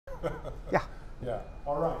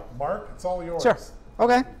It's all yours. Sure.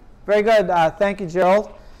 Okay. Very good. Thank you,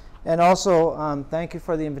 Gerald. And also, thank you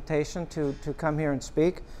for the invitation to come here and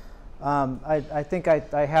speak. I think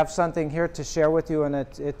I have something here to share with you, and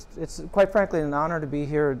it's quite frankly an honor to be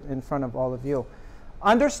here in front of all of you.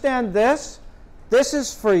 Understand this. This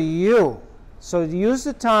is for you. So use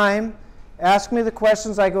the time, ask me the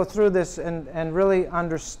questions I go through this, and really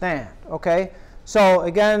understand, okay? So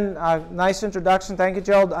again, nice introduction. Thank you,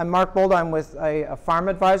 Gerald. I'm Mark Bolda. I'm with a farm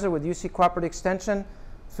advisor with UC Cooperative Extension.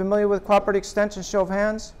 Familiar with Cooperative Extension? Show of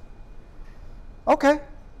hands. Okay,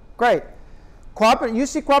 great.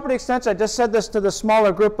 UC Cooperative Extension, I just said this to the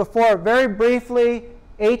smaller group before. Very briefly,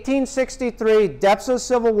 1863, depths of the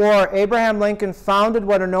Civil War, Abraham Lincoln founded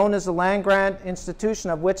what are known as the land-grant institution,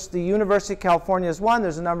 of which the University of California is one.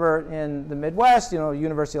 There's a number in the Midwest,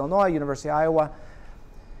 University of Illinois, University of Iowa.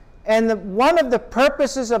 And one of the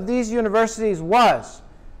purposes of these universities was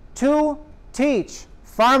to teach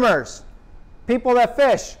farmers, people that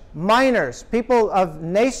fish, miners, people of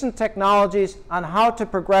nascent technologies on how to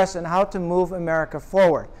progress and how to move America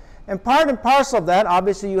forward. And part and parcel of that,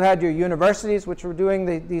 obviously you had your universities which were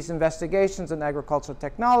doing these investigations in agricultural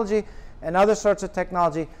technology and other sorts of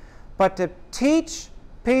technology, but to teach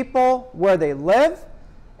people where they live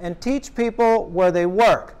and teach people where they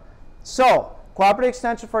work. So, Cooperative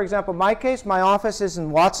Extension, for example, in my case, my office is in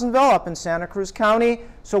Watsonville up in Santa Cruz County,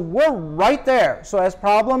 so we're right there. So as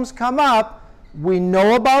problems come up, we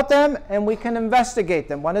know about them and we can investigate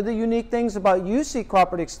them. One of the unique things about UC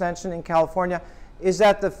Cooperative Extension in California is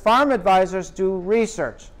that the farm advisors do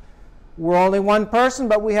research. We're only one person,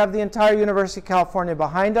 but we have the entire University of California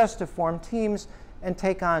behind us to form teams and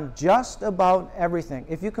take on just about everything.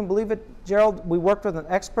 If you can believe it, Gerald, we worked with an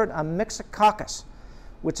expert on Myxococcus,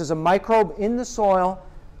 which is a microbe in the soil,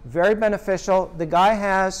 very beneficial. The guy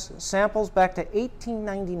has samples back to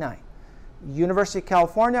 1899. University of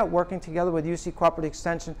California, working together with UC Cooperative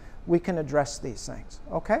Extension, we can address these things,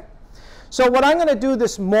 okay? So what I'm going to do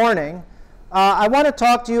this morning, I want to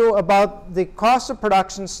talk to you about the cost of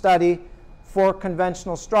production study for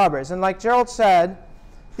conventional strawberries. And like Gerald said,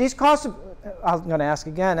 these costs of, I'm going to ask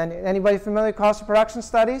again, anybody familiar with cost of production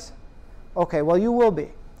studies? Okay, well you will be.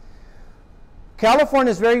 California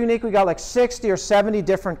is very unique. We got like 60 or 70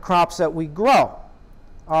 different crops that we grow.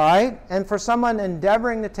 All right, and for someone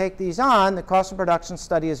endeavoring to take these on, the cost of production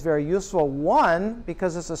study is very useful. One,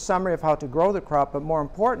 because it's a summary of how to grow the crop, but more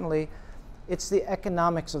importantly, it's the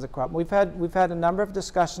economics of the crop. We've had a number of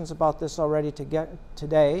discussions about this already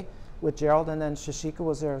today with Gerald, and then Shashika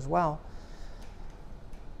was there as well.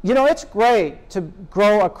 You know, it's great to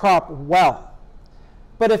grow a crop well,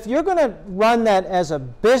 but if you're going to run that as a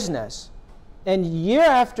business, and year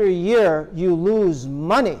after year you lose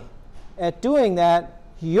money at doing that,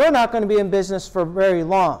 you're not going to be in business for very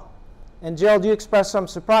long. And Gerald, you expressed some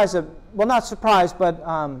surprise, well, not surprise, but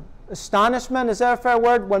astonishment, is that a fair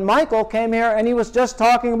word? When Michael came here and he was just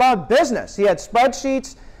talking about business. He had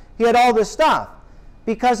spreadsheets, he had all this stuff.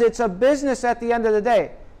 Because it's a business at the end of the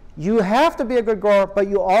day. You have to be a good grower, but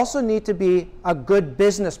you also need to be a good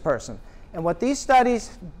business person. And what these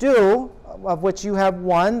studies do, of which you have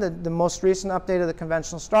one, the most recent update of the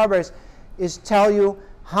conventional strawberries, is tell you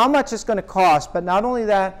how much it's going to cost, but not only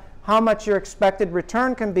that, how much your expected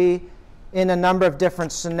return can be in a number of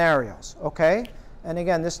different scenarios, okay? And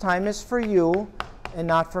again, this time is for you and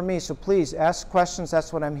not for me, so please ask questions.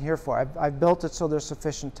 That's what I'm here for. I've built it so there's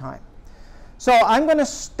sufficient time. So I'm going to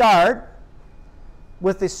start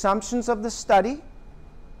with the assumptions of the study,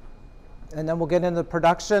 and then we'll get into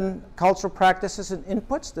production, cultural practices, and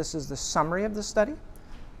inputs. This is the summary of the study.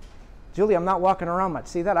 Julie, I'm not walking around much.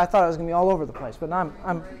 See that? I thought I was going to be all over the place, but now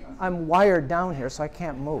I'm wired down here, so I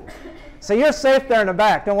can't move. So you're safe there in the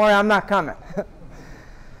back. Don't worry, I'm not coming.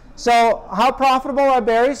 So how profitable are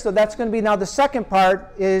berries? So that's going to be now the second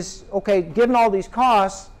part is, okay, given all these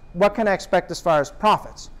costs, what can I expect as far as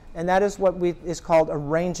profits? And that is what is called a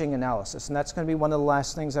ranging analysis. And that's going to be one of the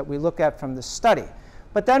last things that we look at from this study.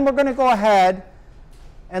 But then we're going to go ahead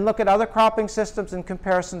and look at other cropping systems in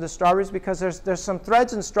comparison to strawberries, because there's some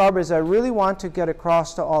threads in strawberries I really want to get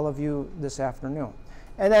across to all of you this afternoon.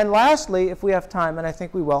 And then lastly, if we have time, and I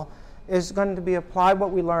think we will, is going to be applied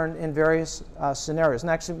what we learned in various scenarios. And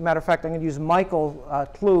actually, matter of fact, I'm going to use Michael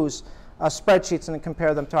Klu's spreadsheets and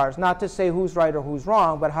compare them to ours. Not to say who's right or who's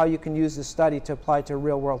wrong, but how you can use this study to apply to a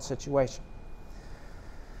real-world situation.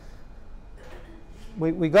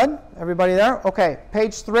 We good? Everybody there? Okay,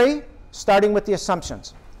 page 3, starting with the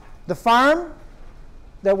assumptions. The farm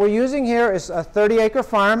that we're using here is a 30-acre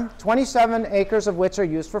farm, 27 acres of which are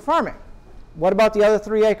used for farming. What about the other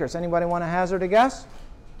 3 acres? Anybody want to hazard a guess?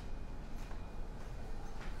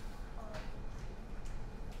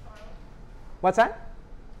 What's that?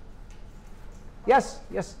 Yes,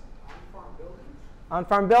 yes. On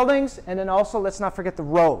farm buildings, and then also let's not forget the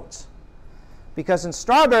roads. Because in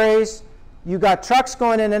strawberries, you got trucks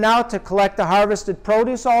going in and out to collect the harvested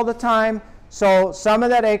produce all the time. So some of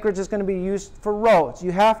that acreage is going to be used for roads.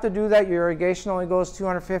 You have to do that. Your irrigation only goes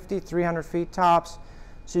 250, 300 feet tops.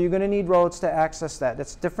 So you're going to need roads to access that.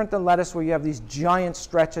 It's different than lettuce where you have these giant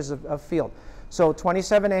stretches of field. So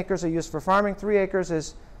 27 acres are used for farming. 3 acres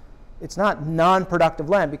is, it's not non-productive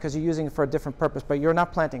land because you're using it for a different purpose, but you're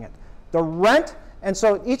not planting it. The rent, and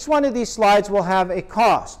so each one of these slides will have a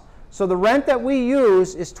cost. So the rent that we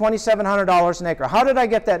use is $2,700 an acre. How did I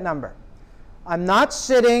get that number? I'm not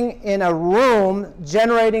sitting in a room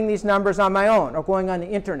generating these numbers on my own or going on the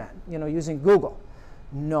internet, using Google.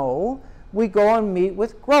 No, we go and meet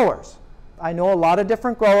with growers. I know a lot of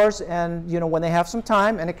different growers, and when they have some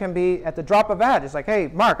time, and it can be at the drop of a hat. It's like, hey,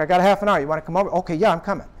 Mark, I got a half an hour. You want to come over? Okay, yeah, I'm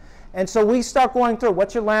coming. And so we start going through,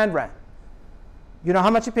 what's your land rent?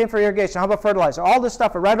 How much you paying for irrigation? How about fertilizer? All this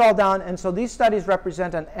stuff, I write it all down. And so these studies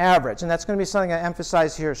represent an average. And that's going to be something I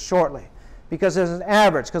emphasize here shortly. Because there's an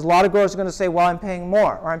average. Because a lot of growers are going to say, well, I'm paying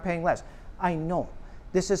more or I'm paying less. I know.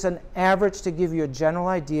 This is an average to give you a general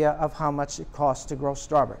idea of how much it costs to grow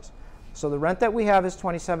strawberries. So the rent that we have is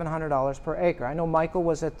 $2,700 per acre. I know Michael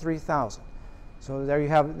was at $3,000. So there you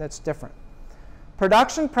have it. That's different.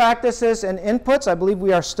 Production practices and inputs, I believe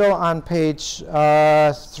we are still on page 3.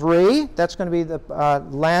 That's going to be the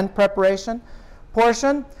land preparation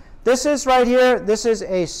portion. This is right here, this is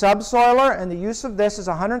a subsoiler, and the use of this is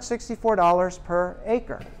 $164 per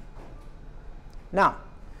acre. Now,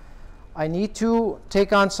 I need to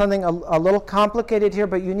take on something a little complicated here,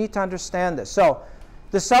 but you need to understand this. So,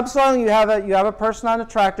 the subsoiling, you have a person on a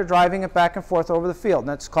tractor driving it back and forth over the field, and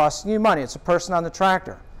that's costing you money. It's a person on the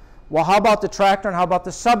tractor. Well, how about the tractor and how about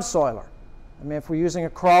the subsoiler? I mean, if we're using a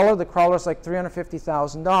crawler, the crawler is like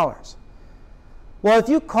 $350,000. Well, if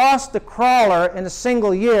you cost the crawler in a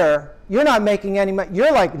single year, you're not making any money.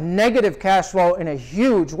 You're like negative cash flow in a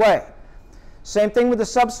huge way. Same thing with the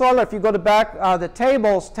subsoiler. If you go to back, the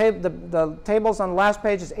tables on the last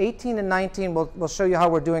page is 18 and 19. We'll show you how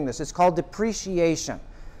we're doing this. It's called depreciation.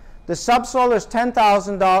 The subsoiler is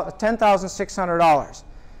 $10,600.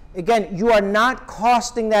 Again, you are not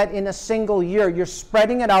costing that in a single year. You're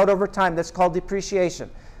spreading it out over time. That's called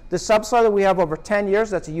depreciation. The subsoiler we have over 10 years,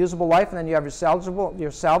 that's a usable life, and then you have your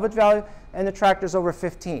salvage value, and the tractor's over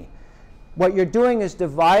 15. What you're doing is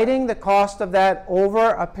dividing the cost of that over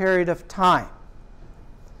a period of time.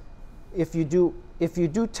 If you do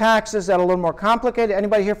taxes that are a little more complicated,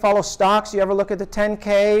 anybody here follow stocks? You ever look at the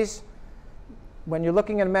 10Ks? When you're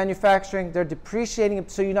looking at manufacturing, they're depreciating it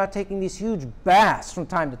so you're not taking these huge baths from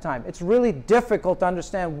time to time. It's really difficult to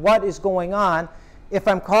understand what is going on if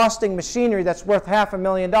I'm costing machinery that's worth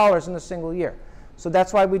 $500,000 in a single year. So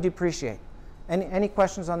that's why we depreciate. Any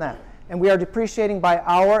questions on that? And we are depreciating by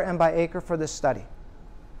hour and by acre for this study.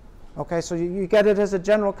 Okay, so you get it as a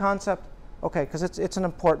general concept? Okay, because it's an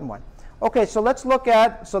important one. Okay, so let's look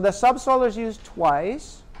at, so the subsoiler is used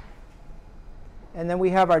twice. And then we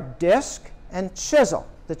have our disc and chisel.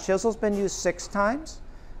 The chisel's been used 6 times,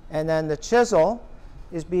 and then the chisel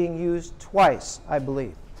is being used twice, I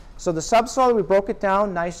believe. So the subsoiler, we broke it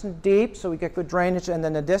down nice and deep so we get good drainage, and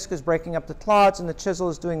then the disc is breaking up the clods, and the chisel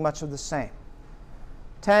is doing much of the same.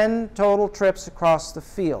 10 total trips across the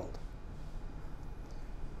field.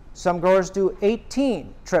 Some growers do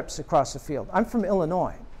 18 trips across the field. I'm from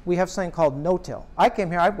Illinois. We have something called no-till. I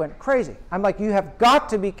came here, I went crazy. I'm like, you have got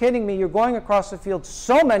to be kidding me. You're going across the field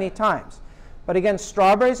so many times. But again,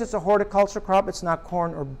 strawberries, it's a horticulture crop. It's not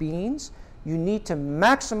corn or beans. You need to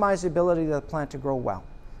maximize the ability of the plant to grow well.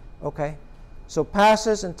 Okay? So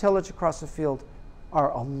passes and tillage across the field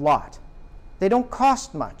are a lot. They don't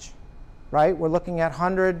cost much, right? We're looking at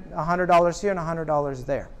 $100 here and $100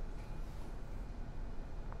 there.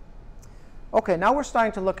 Okay, now we're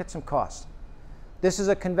starting to look at some costs. This is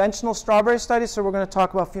a conventional strawberry study, so we're going to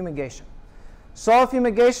talk about fumigation. Soil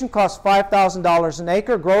fumigation costs $5,000 an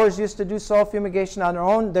acre. Growers used to do soil fumigation on their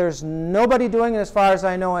own. There's nobody doing it as far as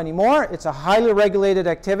I know anymore. It's a highly regulated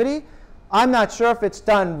activity. I'm not sure if it's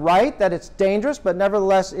done right, that it's dangerous, but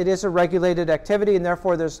nevertheless, it is a regulated activity, and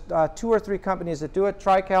therefore there's 2 or 3 companies that do it.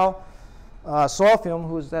 Trical, Soil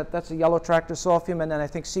Fume, that's a yellow tractor soil fume, and then I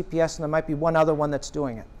think CPS, and there might be one other one that's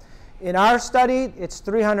doing it. In our study, it's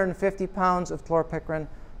 350 pounds of chlorpicrin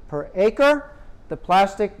per acre. The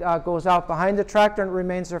plastic goes out behind the tractor and it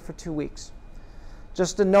remains there for 2 weeks.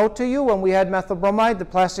 Just a note to you, when we had methyl bromide, the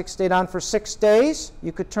plastic stayed on for 6 days.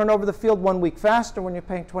 You could turn over the field 1 week faster when you're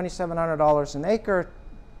paying $2,700 an acre.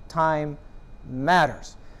 Time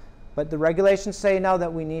matters. But the regulations say now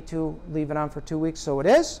that we need to leave it on for 2 weeks, so it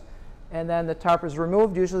is. And then the tarp is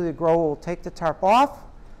removed. Usually the grower will take the tarp off,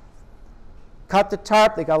 cut the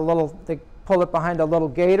tarp. They pull it behind a little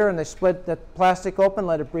gator, and they split the plastic open,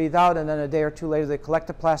 let it breathe out, and then a day or two later they collect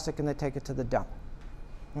the plastic and they take it to the dump.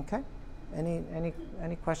 Okay?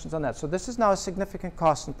 Any questions on that? So this is now a significant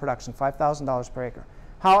cost in production, $5,000 per acre.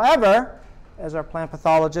 However, as our plant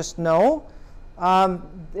pathologists know,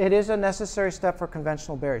 it is a necessary step for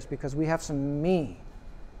conventional berries because we have some mean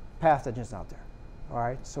pathogens out there. All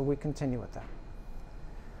right, so we continue with that.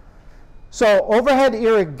 So overhead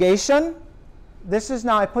irrigation, this is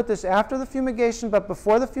now, I put this after the fumigation, but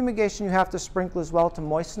before the fumigation you have to sprinkle as well to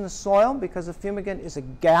moisten the soil because the fumigant is a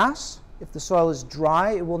gas. If the soil is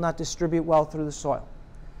dry, it will not distribute well through the soil.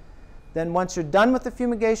 Then once you're done with the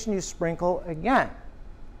fumigation, you sprinkle again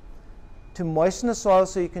to moisten the soil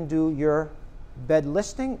so you can do your bed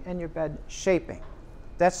listing and your bed shaping.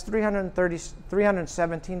 That's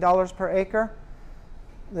 $317 per acre.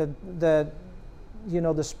 The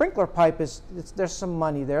sprinkler pipe there's some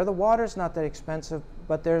money there. The water's not that expensive,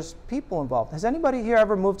 but there's people involved. Has anybody here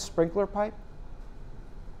ever moved sprinkler pipe?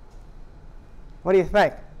 What do you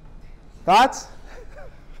think? Thoughts?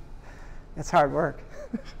 It's hard work.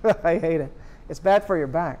 I hate it. It's bad for your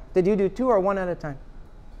back. Did you do 2 or 1 at a time?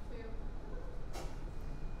 2.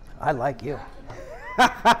 I like you.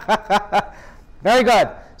 Very good.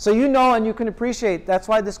 So you know and you can appreciate that's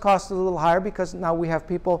why this cost is a little higher because now we have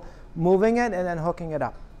people moving it and then hooking it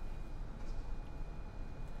up.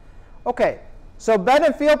 Okay, so bed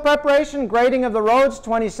and field preparation, grading of the roads,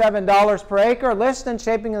 $27 per acre. List and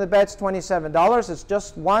shaping of the beds, $27. It's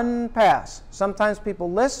just one pass. Sometimes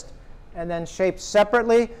people list and then shape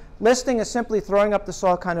separately. Listing is simply throwing up the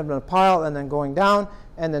soil kind of in a pile and then going down.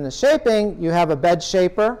 And then the shaping, you have a bed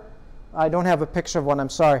shaper. I don't have a picture of one, I'm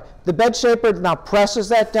sorry. The bed shaper now presses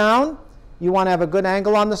that down. You want to have a good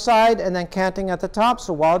angle on the side and then canting at the top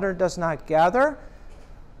so water does not gather.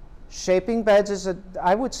 Shaping beds is,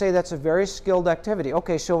 I would say that's a very skilled activity.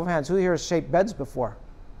 Okay, show of hands. Who here has shaped beds before?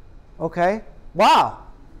 Okay. Wow.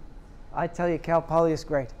 I tell you, Cal Poly is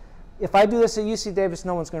great. If I do this at UC Davis,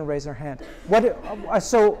 no one's going to raise their hand. What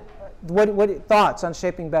thoughts on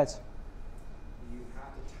shaping beds? You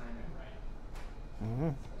have to time it right. Mm-hmm.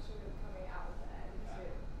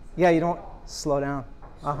 Yeah, you don't slow down.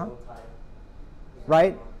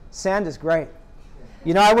 Right? Sand is great.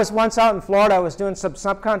 You know, I was once out in Florida. I was doing some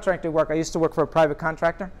subcontracting work. I used to work for a private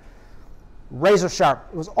contractor. Razor sharp.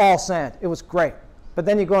 It was all sand. It was great. But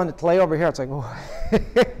then you go into clay over here. It's like, oh.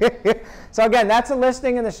 So again, that's a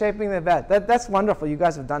listing and the shaping of the bed. That's wonderful. You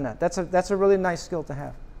guys have done that. That's a really nice skill to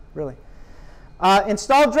have, really.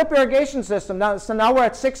 Installed drip irrigation system. So now we're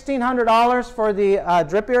at $1,600 for the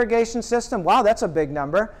drip irrigation system. Wow, that's a big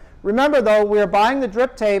number. Remember, though, we're buying the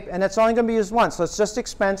drip tape, and it's only going to be used once, so it's just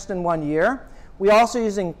expensed in 1 year. We're also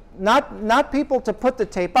using not people to put the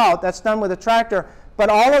tape out. That's done with a tractor.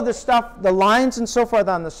 But all of the stuff, the lines and so forth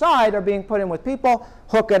on the side are being put in with people.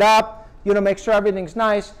 Hook it up, make sure everything's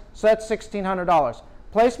nice. So that's $1,600.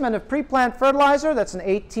 Placement of pre-plant fertilizer, that's an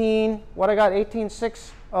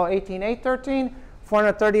 18,813,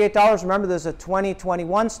 $438. Remember, there's a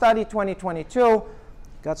 2021 study, 2022.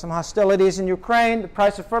 Got some hostilities in Ukraine. The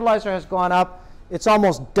price of fertilizer has gone up. It's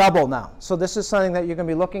almost double now. So this is something that you're going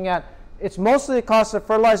to be looking at. It's mostly the cost of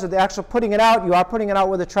fertilizer. The actual putting it out, you are putting it out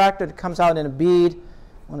with a tractor. It comes out in a bead. I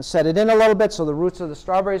want to set it in a little bit so the roots of the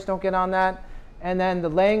strawberries don't get on that. And then the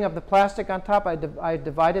laying of the plastic on top, I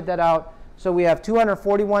divided that out. So we have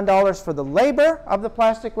 $241 for the labor of the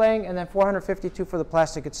plastic laying and then $452 for the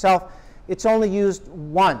plastic itself. It's only used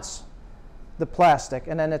once, the plastic,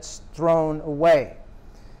 and then it's thrown away.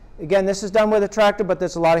 Again, this is done with a tractor, but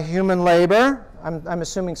there's a lot of human labor. I'm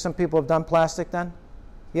assuming some people have done plastic then?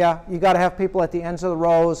 Yeah, you got to have people at the ends of the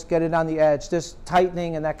rows, get it on the edge. There's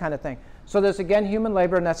tightening and that kind of thing. So there's, again, human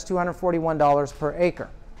labor, and that's $241 per acre.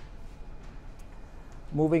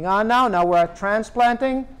 Moving on now. Now we're at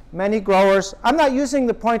transplanting. Many growers. I'm not using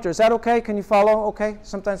the pointer. Is that okay? Can you follow? Okay.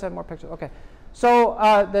 Sometimes I have more pictures. Okay. So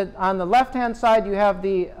on the left-hand side, you have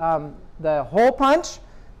the hole punch.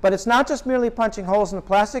 But it's not just merely punching holes in the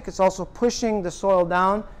plastic. It's also pushing the soil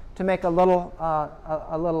down to make a little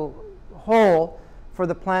hole for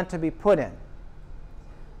the plant to be put in.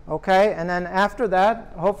 Okay, and then after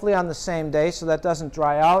that, hopefully on the same day so that doesn't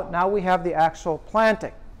dry out, now we have the actual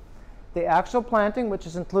planting. The actual planting, which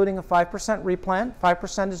is including a 5% replant,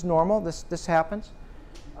 5% is normal, this happens,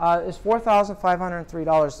 is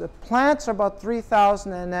 $4,503. The plants are about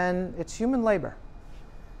 $3,000, and then it's human labor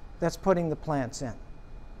that's putting the plants in.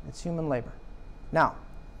 It's human labor. Now,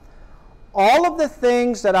 all of the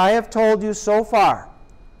things that I have told you so far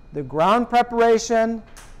the ground preparation,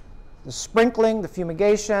 the sprinkling, the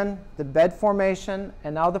fumigation, the bed formation,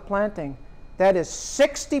 and now the planting. That is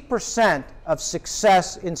 60% of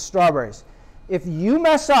success in strawberries. If you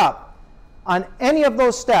mess up on any of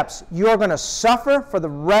those steps, you're going to suffer for the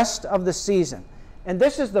rest of the season. And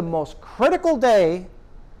this is the most critical day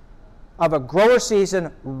of a grower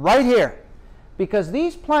season right here. Because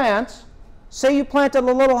these plants, say you plant it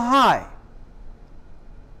a little high,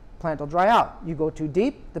 plant will dry out. You go too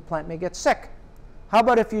deep, the plant may get sick. How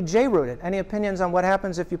about if you J-root it? Any opinions on what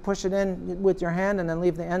happens if you push it in with your hand and then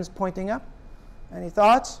leave the ends pointing up? Any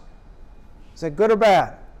thoughts? Is it good or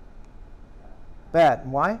bad? Bad.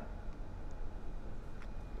 Why?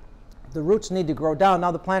 The roots need to grow down.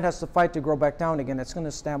 Now the plant has to fight to grow back down again. It's going to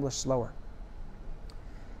establish slower.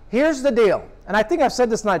 Here's the deal. And I think I've said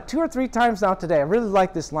this line 2 or 3 times now today. I really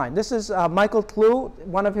like this line. This is Michael Clue,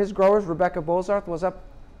 one of his growers, Rebecca Bozarth, was up.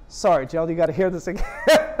 Sorry, Gerald, you got to hear this again.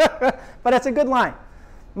 But it's a good line.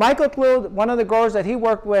 Michael Clue, one of the growers that he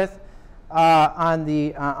worked with on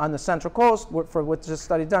the Central Coast for with this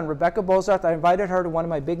study done. Rebecca Bozarth, I invited her to one of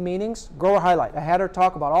my big meetings, Grower Highlight. I had her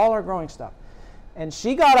talk about all her growing stuff. And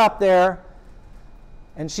she got up there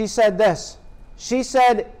and she said this. She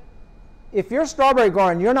said, if you're a strawberry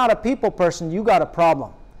grower and you're not a people person, you got a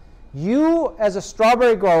problem. You, as a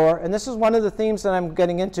strawberry grower, and this is one of the themes that I'm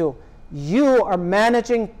getting into, you are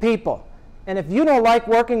managing people. And if you don't like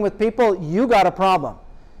working with people, you got a problem.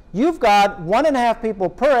 You've got 1.5 people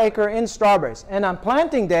per acre in strawberries. And on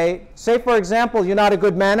planting day, say for example, you're not a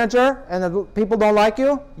good manager and the people don't like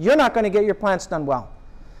you, you're not going to get your plants done well.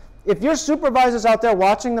 If your supervisor's out there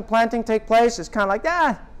watching the planting take place, it's kind of like,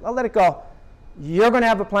 I'll let it go. You're going to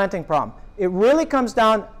have a planting problem. It really comes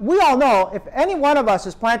down, we all know if any one of us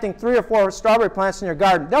is planting 3 or 4 strawberry plants in your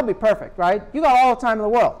garden, they'll be perfect, right? You got all the time in the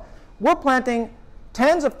world. We're planting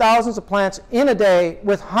tens of thousands of plants in a day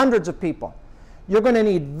with hundreds of people. You're going to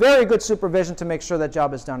need very good supervision to make sure that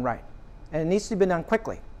job is done right. And it needs to be done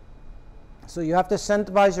quickly. So you have to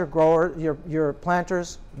incentivize your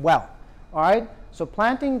planters well. All right? So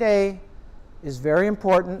planting day is very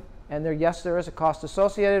important. And yes, there is a cost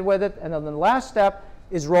associated with it. And then the last step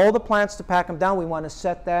is roll the plants to pack them down. We want to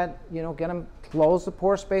set that, get them, close the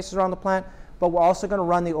pore spaces around the plant. But we're also going to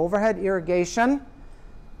run the overhead irrigation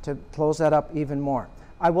to close that up even more.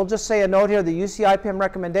 I will just say a note here, the UCCE IPM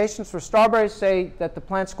recommendations for strawberries say that the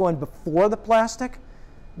plants go in before the plastic.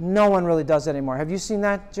 No one really does that anymore. Have you seen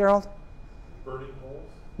that, Gerald? Burning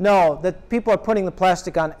holes? No, that people are putting the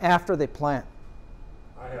plastic on after they plant.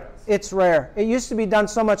 I haven't. It's rare. It used to be done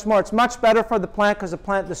so much more. It's much better for the plant because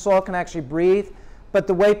the soil can actually breathe. But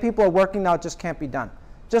the way people are working now, it just can't be done.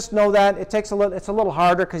 Just know that it's a little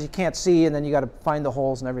harder because you can't see, and then you got to find the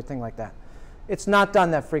holes and everything like that. It's not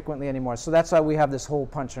done that frequently anymore, so that's why we have this hole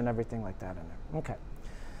puncher and everything like that in there. Okay.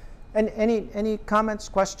 And any comments,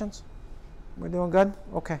 questions? We're doing good?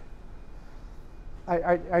 Okay.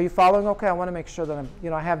 Are you following okay? I want to make sure that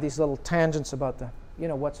I have these little tangents about the,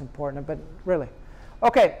 what's important, but really.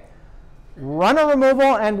 Okay. Runner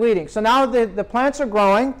removal and weeding. So now the plants are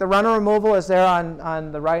growing. The runner removal is there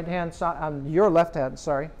on the right-hand side, on your left hand,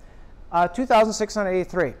 sorry.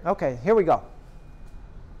 2,683. Okay, here we go.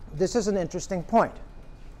 This is an interesting point.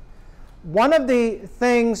 One of the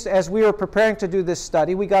things, as we were preparing to do this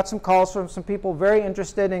study, we got some calls from some people very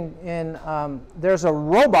interested in there's a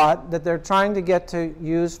robot that they're trying to get to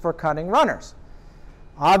use for cutting runners.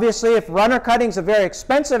 Obviously, if runner cutting is a very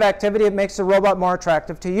expensive activity, it makes the robot more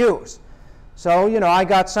attractive to use. So, I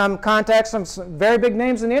got some contacts from some very big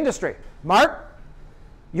names in the industry. Mark,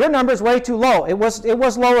 your number's way too low. It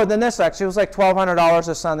was lower than this, actually. It was like $1,200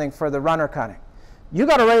 or something for the runner cutting. You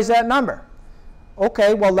got to raise that number.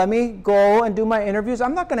 Okay, well, let me go and do my interviews.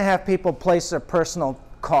 I'm not going to have people place their personal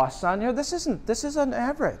costs on here. This is an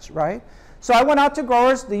average, right? So I went out to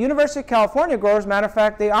growers. The University of California growers, matter of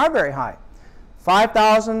fact, they are very high.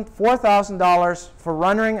 $5,000, $4,000 for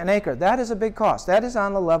runnering an acre. That is a big cost. That is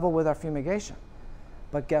on the level with our fumigation.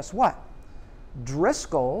 But guess what?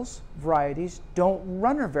 Driscoll's varieties don't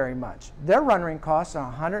runner very much. Their runnering costs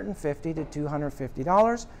are $150 to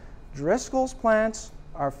 $250. Driscoll's plants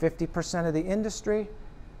are 50% of the industry,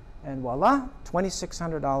 and voila,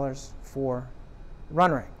 $2,600 for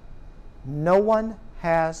runnering. No one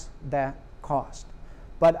has that cost.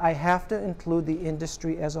 But I have to include the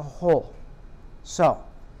industry as a whole. So,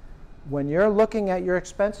 when you're looking at your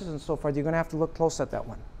expenses and so forth, you're going to have to look close at that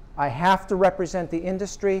one. I have to represent the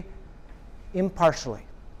industry impartially.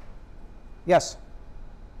 Yes?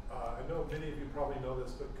 I know many of you probably know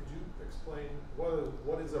this, but could you explain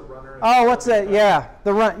what is a runner? Oh, what's that? Yeah,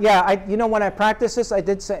 the run. Yeah, when I practiced this, I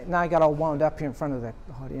did say. Now I got all wound up here in front of the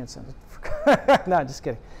audience. No, just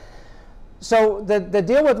kidding. So the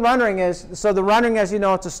deal with runnering is, so the runnering, as you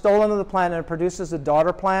know, it's a stolon of the plant and it produces the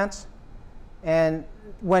daughter plants. And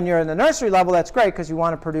when you're in the nursery level, that's great because you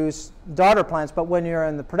want to produce daughter plants. But when you're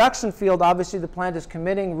in the production field, obviously the plant is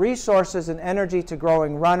committing resources and energy to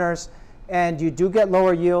growing runners. And you do get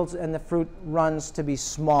lower yields and the fruit runs to be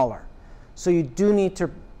smaller. So you do need to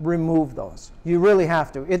remove those. You really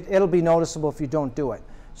have to. It'll be noticeable if you don't do it.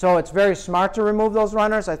 So it's very smart to remove those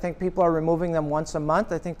runners. I think people are removing them once a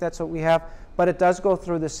month. I think that's what we have. But it does go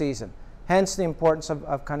through the season. Hence the importance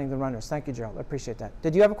of cutting the runners. Thank you, Gerald. I appreciate that.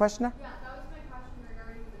 Did you have a question there? Yeah, that was my question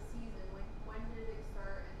regarding the season. Like, when did it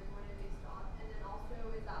start and then when did they stop? And then also,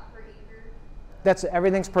 is that per acre? That's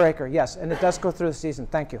everything's per acre, yes. And it does go through the season.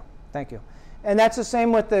 Thank you. Thank you. And that's the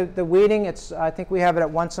same with the weeding. I think we have it at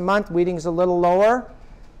once a month. Weeding's a little lower,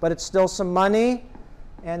 but it's still some money.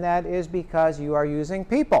 And that is because you are using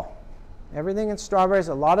people. Everything in strawberries,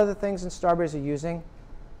 a lot of the things in strawberries are using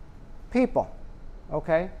people.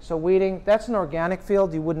 Okay, so weeding, that's an organic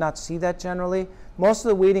field. You would not see that generally. Most of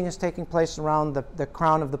the weeding is taking place around the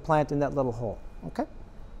crown of the plant in that little hole. Okay?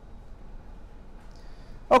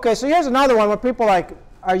 Okay, so here's another one where people are like,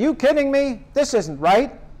 are you kidding me? This isn't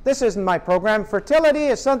right. This isn't my program. Fertility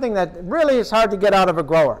is something that really is hard to get out of a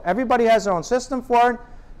grower. Everybody has their own system for it.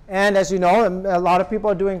 And as you know, a lot of people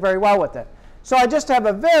are doing very well with it. So I just have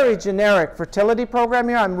a very generic fertility program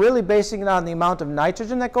here. I'm really basing it on the amount of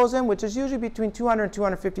nitrogen that goes in, which is usually between 200 and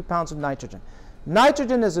 250 pounds of nitrogen.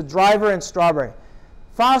 Nitrogen is a driver in strawberry.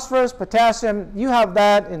 Phosphorus, potassium, you have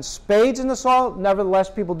that in spades in the soil. Nevertheless,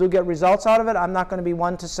 people do get results out of it. I'm not going to be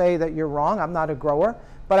one to say that you're wrong. I'm not a grower.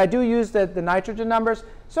 But I do use the nitrogen numbers.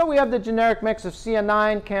 So we have the generic mix of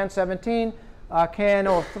CN9, CAN17,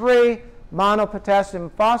 KNO3, monopotassium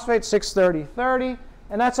phosphate, 630-30.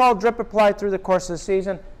 And that's all drip applied through the course of the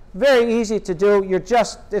season. Very easy to do.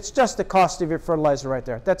 It's just the cost of your fertilizer right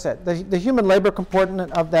there. That's it. The human labor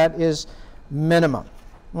component of that is minimum.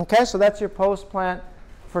 Okay, so that's your post-plant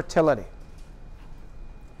fertility.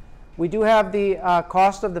 We do have the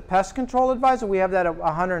cost of the pest control advisor. We have that at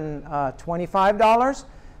 $125.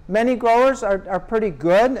 Many growers are pretty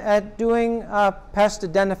good at doing pest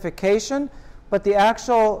identification, but the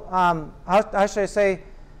actual, how should I say,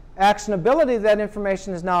 actionability of that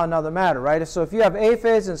information is now another matter, right? So if you have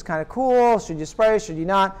aphids and it's kind of cool, should you spray, should you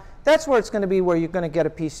not? That's where it's going to be where you're going to get a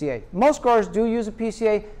PCA. Most growers do use a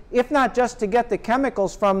PCA, if not just to get the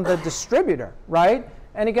chemicals from the distributor, right?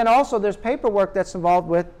 And again, also there's paperwork that's involved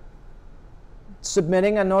with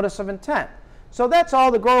submitting a notice of intent. So that's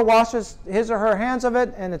all. The grower washes his or her hands of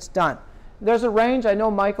it and it's done. There's a range. I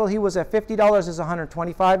know Michael, he was at $50, is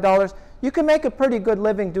 $125. You can make a pretty good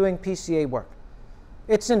living doing PCA work.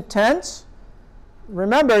 It's intense.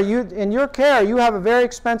 Remember, in your care, you have a very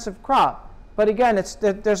expensive crop. But again,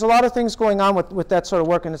 there's a lot of things going on with that sort of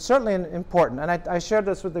work, and it's certainly important. And I shared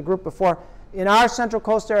this with the group before. In our Central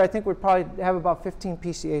Coast area, I think we'd probably have about 15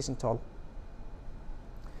 PCAs in total.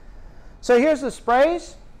 So here's the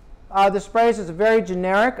sprays. The sprays is very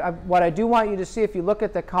generic. What I do want you to see, if you look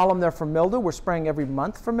at the column there for mildew, we're spraying every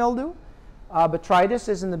month for mildew. Botrytis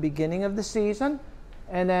is in the beginning of the season.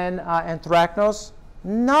 And then anthracnose,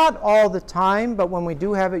 not all the time, but when we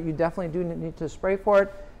do have it, you definitely do need to spray for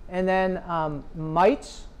it. And then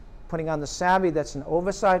mites, putting on the savvy, that's an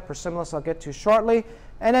ovicide. Persimilis I'll get to shortly.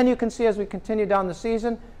 And then you can see as we continue down the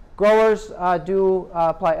season, growers do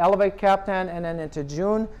apply Elevate Captan, and then into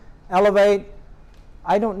June, Elevate.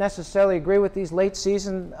 I don't necessarily agree with these late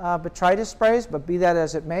season botrytis sprays, but be that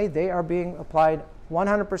as it may, they are being applied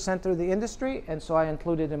 100% through the industry, and so I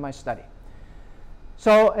included in my study.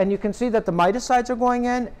 So, and you can see that the miticides are going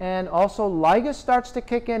in, and also Lygus starts to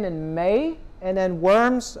kick in May, and then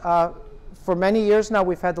worms, for many years now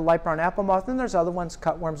we've had the light brown apple moth, and there's other ones,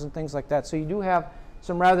 cutworms and things like that. So you do have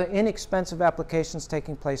some rather inexpensive applications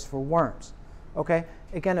taking place for worms. Okay,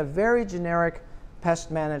 again, a very generic pest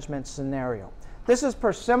management scenario. This is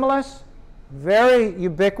Persimilis, very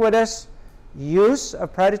ubiquitous use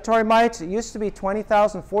of predatory mites. It used to be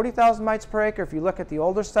 20,000, 40,000 mites per acre. If you look at the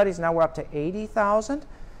older studies, now we're up to 80,000.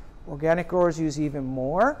 Organic growers use even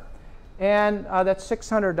more. And that's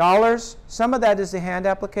 $600. Some of that is the hand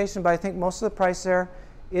application, but I think most of the price there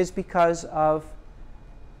is because of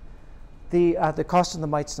the cost of the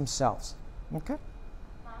mites themselves. Okay?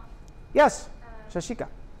 Mom? Yes, Shashika.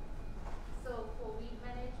 So for weed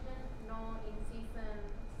management, no in-season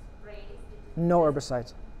sprays? No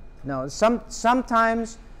herbicides. No.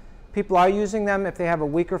 Sometimes people are using them if they have a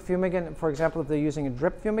weaker fumigant. For example, if they're using a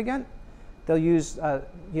drip fumigant, they'll use,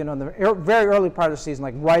 in the very early part of the season,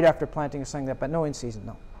 like right after planting or something like that, but no in-season,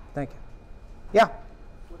 no. Thank you. Yeah?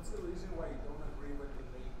 What's the reason why you don't agree with the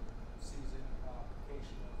late season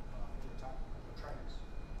application of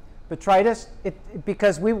Botrytis,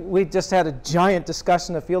 because we just had a giant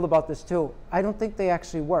discussion in the field about this too. I don't think they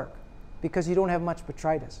actually work because you don't have much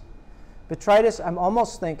botrytis. Botrytis, I'm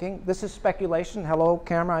almost thinking, this is speculation. Hello,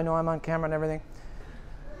 camera. I know I'm on camera and everything.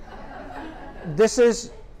 This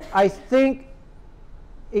is, I think,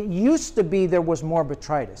 it used to be there was more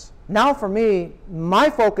botrytis. Now for me, my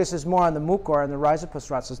focus is more on the mucor and the rhizopus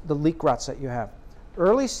ruts, the leek ruts that you have.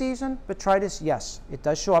 Early season, botrytis, yes. It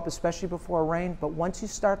does show up, especially before rain. But once you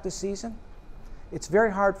start the season, it's very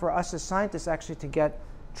hard for us as scientists actually to get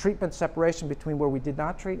treatment separation between where we did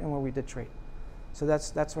not treat and where we did treat. So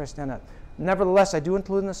that's where I stand at. Nevertheless, I do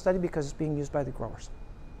include in the study because it's being used by the growers.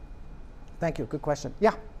 Thank you. Good question.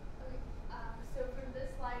 Yeah? Okay, so from this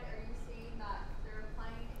slide, are you saying that they're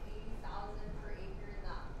applying 80,000 per acre and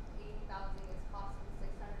that 80,000 is costing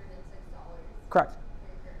 $606? Correct.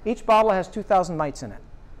 Each bottle has 2,000 mites in it.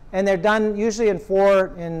 And they're done usually in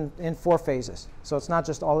four phases. So it's not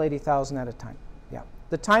just all 80,000 at a time. Yeah.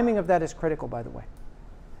 The timing of that is critical, by the way.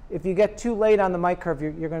 If you get too late on the mite curve,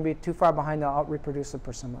 you're going to be too far behind the out-reproduce the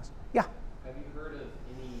persimmons. Yeah? Have you heard of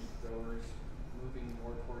any growers moving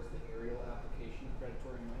more towards the aerial application of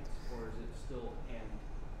predatory mites, or is it still hand?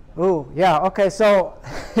 Ooh, yeah. Okay, so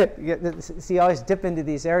see, you always dip into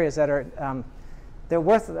these areas that are they're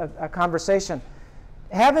worth a conversation.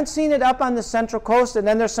 Haven't seen it up on the Central Coast, and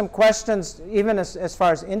then there's some questions, even as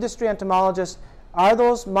far as industry entomologists, are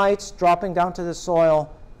those mites dropping down to the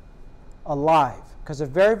soil alive? Because they're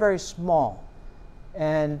very, very small,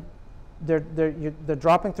 and they're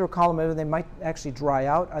dropping through a column, and they might actually dry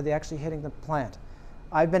out. Are they actually hitting the plant?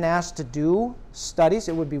 I've been asked to do studies.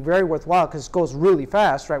 It would be very worthwhile because it goes really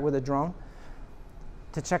fast, right, with a drone,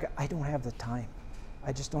 to check it. I don't have the time.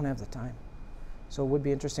 I just don't have the time. So it would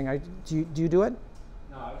be interesting. Do you do it?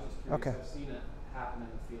 No, I was just curious. Okay. I've seen it happen in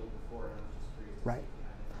the field before, and I was just curious. Right.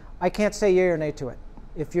 To I can't say yay or nay to it.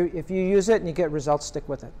 If you use it and you get results, stick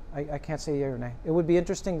with it. I can't say yay or nay. It would be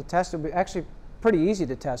interesting to test. It would be actually pretty easy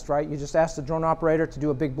to test, right? You just ask the drone operator to do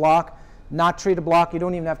a big block, not treat a block. You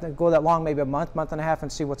don't even have to go that long, maybe a month, month and a half,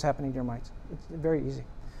 and see what's happening to your mites. It's very easy.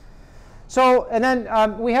 So, and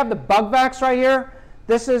then we have the bug vax right here.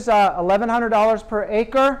 This is $1,100 per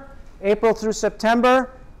acre, April through September.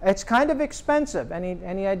 It's kind of expensive.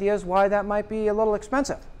 Any ideas why that might be a little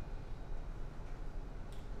expensive?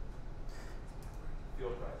 Fuel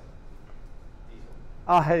price. Diesel.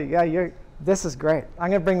 Oh, hey, yeah, this is great. I'm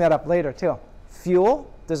going to bring that up later, too.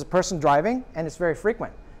 Fuel, there's a person driving, and it's very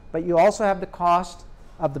frequent. But you also have the cost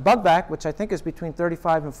of the bug vac, which I think is between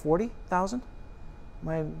 $35,000 and $40,000.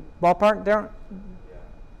 My ballpark, Darren? Yeah.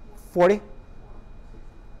 40?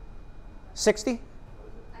 60? I think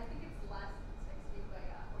it's less than 60, but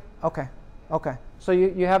yeah. Okay. Okay. So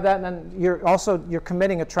you have that, and then you're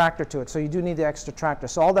committing a tractor to it. So you do need the extra tractor.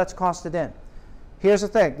 So all that's costed in. Here's the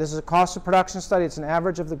thing. This is a cost of production study. It's an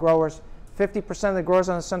average of the growers. 50% of the growers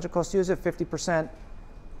on the Central Coast use it. 50%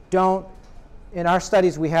 don't. In our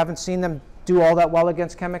studies, we haven't seen them do all that well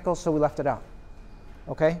against chemicals, so we left it out.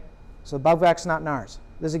 Okay? So the bug vac's not in ours.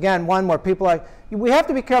 There's, again, one where people are, we have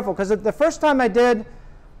to be careful, because the first time I did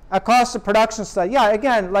a cost of production study, yeah,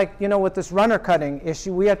 again, like, with this runner cutting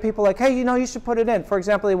issue, we had people like, hey, you should put it in. For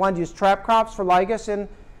example, they wanted to use trap crops for lygus in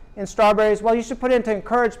strawberries. Well, you should put it in to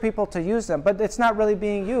encourage people to use them, but it's not really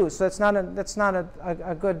being used, so that's not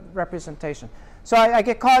a good representation. So I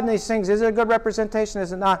get caught in these things. Is it a good representation?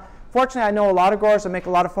 Is it not? Fortunately, I know a lot of growers. I make a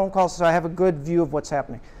lot of phone calls, so I have a good view of what's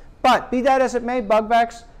happening. But be that as it may, bug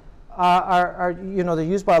vacs are they're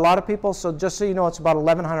used by a lot of people. So just so you know, it's about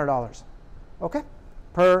 $1,100, okay,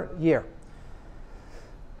 per year.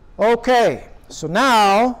 Okay, so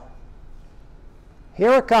now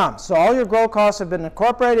here it comes. So all your grow costs have been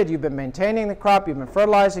incorporated. You've been maintaining the crop. You've been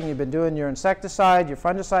fertilizing. You've been doing your insecticide, your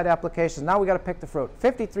fungicide applications. Now we got to pick the fruit.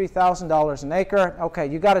 $53,000 an acre. Okay,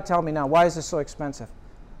 you got to tell me now, why is this so expensive?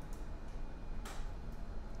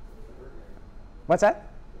 What's that?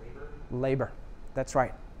 Labor. Labor. That's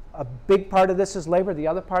right. A big part of this is labor. The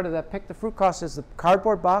other part of that pick the fruit cost is the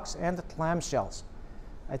cardboard box and the clamshells.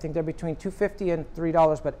 I think they're between $2.50 and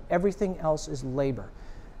 $3, but everything else is labor.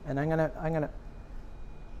 And I'm gonna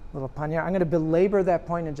little pun here. I'm going to belabor that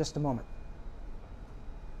point in just a moment.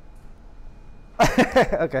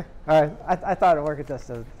 Okay. All right. I thought it worked. It just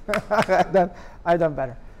doesn't. I've done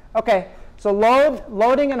better. Okay. So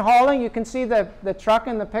loading and hauling. You can see the truck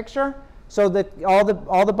in the picture. So that all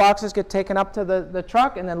the boxes get taken up to the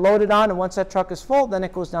truck and then loaded on. And once that truck is full, then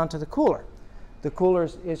it goes down to the cooler. The cooler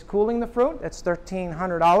is cooling the fruit. It's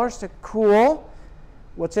 $1,300 to cool.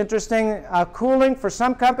 What's interesting, cooling for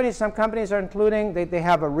some companies are including, they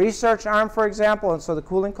have a research arm, for example, and so the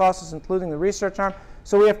cooling cost is including the research arm.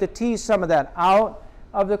 So we have to tease some of that out.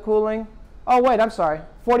 of the cooling. Oh, wait, I'm sorry.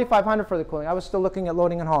 $4,500 for the cooling. I was still looking at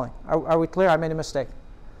loading and hauling. Are we clear? I made a mistake.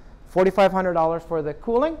 $4,500 for the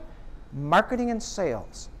cooling. Marketing and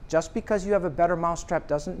sales. Just because you have a better mousetrap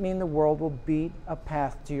doesn't mean the world will beat a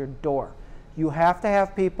path to your door. You have to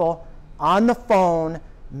have people on the phone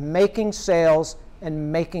making sales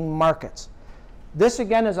and making markets. This,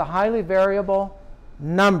 again, is a highly variable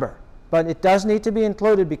number, but it does need to be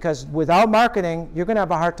included because without marketing, you're going to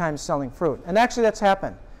have a hard time selling fruit. And actually, that's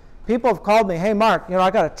happened. People have called me, hey, Mark, you know,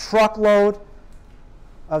 I got a truckload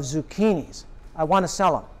of zucchinis. I want to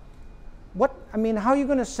sell them. What? I mean, how are you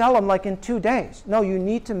going to sell them like in 2 days? No, you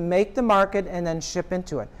need to make the market and then ship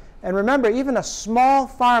into it. And remember, even a small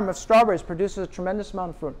farm of strawberries produces a tremendous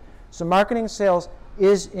amount of fruit. So marketing and sales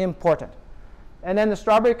is important. And then the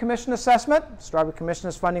Strawberry Commission assessment. Strawberry Commission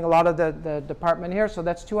is funding a lot of the department here, so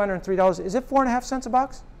that's $203. Is it 4.5 cents a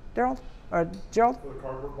box, Gerald? Or Gerald? For the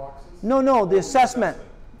cardboard boxes? No, the assessment.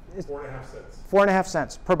 4.5 cents. 4.5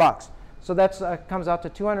 cents per box. So that comes out to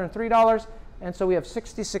 $203. And so we have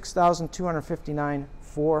 $66,259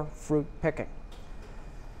 for fruit picking.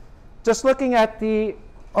 Just looking at the,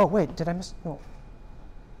 oh wait, did I miss, no.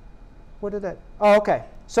 What did that, oh okay.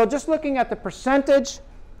 So just looking at the percentage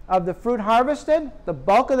of the fruit harvested, the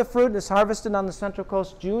bulk of the fruit is harvested on the Central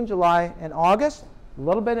Coast June, July, and August. A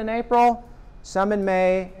little bit in April, some in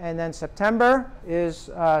May, and then September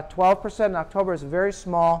is 12%, and October is a very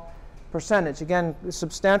small percentage. Again,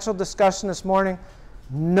 substantial discussion this morning.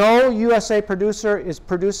 No USA producer is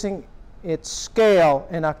producing its scale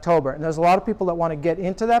in October. And there's a lot of people that want to get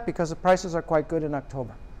into that because the prices are quite good in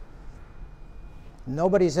October.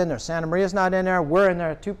 Nobody's in there. Santa Maria's not in there. We're in there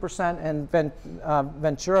at 2%, and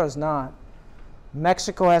Ventura's not.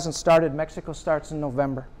 Mexico hasn't started. Mexico starts in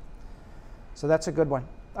November. So that's a good one.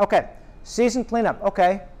 Okay, season cleanup.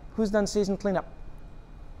 Okay, who's done season cleanup?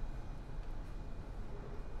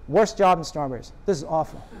 Worst job in strawberries. This is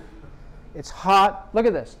awful. It's hot. Look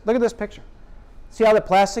at this. Look at this picture. See how the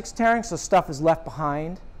plastic's tearing? So stuff is left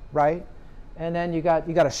behind, right? And then you got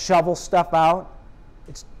to shovel stuff out.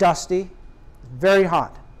 It's dusty. It's very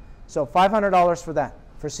hot. So $500 for that,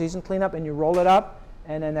 for season cleanup, and you roll it up,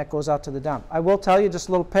 and then that goes out to the dump. I will tell you, just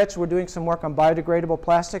a little pitch, we're doing some work on biodegradable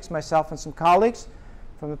plastics, myself and some colleagues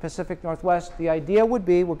from the Pacific Northwest. The idea would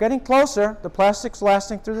be, we're getting closer, the plastic's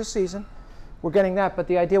lasting through the season. We're getting that, but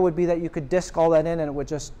the idea would be that you could disc all that in and it would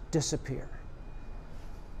just disappear.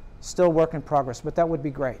 Still work in progress, but that would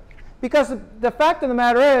be great. Because the fact of the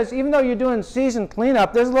matter is, even though you're doing season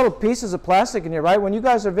cleanup, there's little pieces of plastic in here, right? When you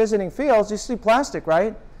guys are visiting fields, you see plastic,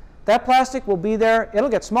 right? That plastic will be there. It'll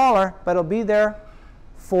get smaller, but it'll be there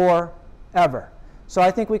forever. So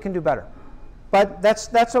I think we can do better. But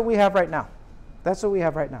that's what we have right now. That's what we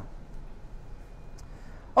have right now.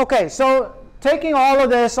 Okay, so taking all of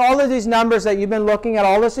this, all of these numbers that you've been looking at,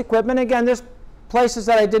 all this equipment, again, there's places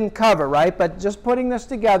that I didn't cover, right? But just putting this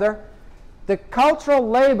together, the cultural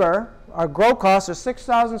labor, our grow costs are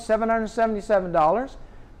 $6,777.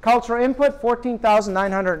 Cultural input,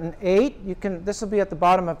 $14,908. This will be at the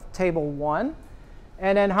bottom of table 1.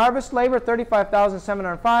 And then harvest labor,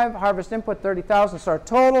 $35,705. Harvest input, $30,000. So our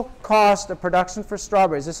total cost of production for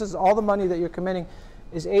strawberries, this is all the money that you're committing,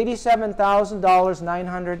 is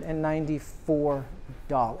 $87,994.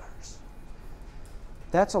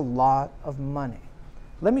 That's a lot of money.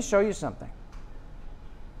 Let me show you something.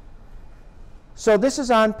 So this is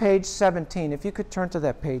on page 17. If you could turn to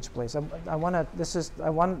that page, please. I want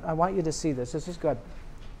you to see this. This is good.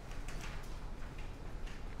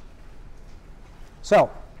 So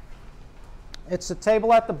it's the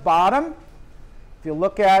table at the bottom. If you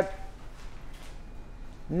look at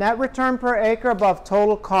net return per acre above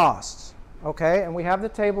total costs, okay, and we have the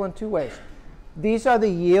table in 2 ways. These are the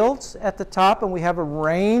yields at the top, and we have a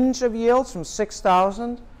range of yields from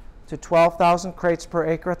 6,000 to 12,000 crates per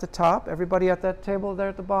acre at the top. Everybody at that table there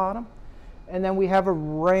at the bottom. And then we have a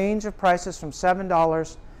range of prices from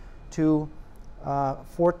 $7 to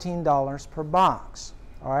 $14 per box.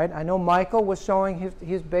 All right, I know Michael was showing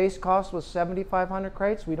his base cost was 7,500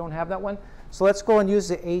 crates. We don't have that one. So let's go and use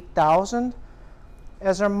the 8,000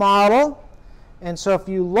 as our model. And so if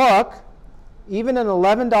you look, even an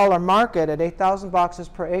 $11 market at 8,000 boxes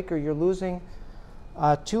per acre, you're losing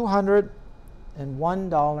 $201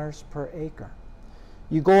 per acre.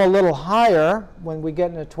 You go a little higher when we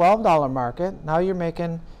get in a $12 market. Now you're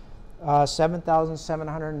making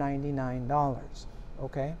 $7,799.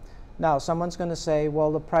 Okay. Now someone's going to say,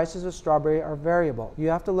 well, the prices of strawberry are variable. You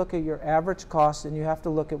have to look at your average cost, and you have to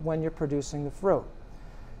look at when you're producing the fruit.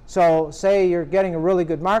 So say you're getting a really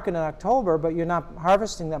good market in October, but you're not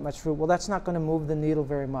harvesting that much fruit. Well, that's not going to move the needle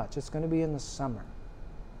very much. It's going to be in the summer.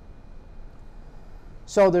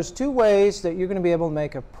 So there's two ways that you're going to be able to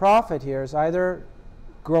make a profit here, is either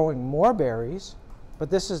growing more berries, but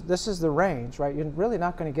this is the range, right? You're really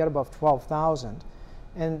not going to get above 12,000.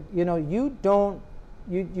 And you know, you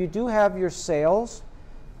do have your sales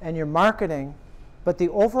and your marketing, but the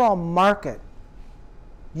overall market,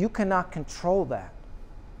 you cannot control that.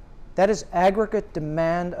 That is aggregate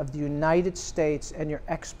demand of the United States and your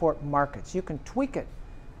export markets. You can tweak it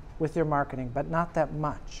with your marketing, but not that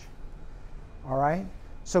much. All right?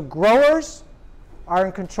 So growers are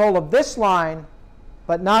in control of this line,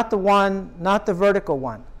 but not the vertical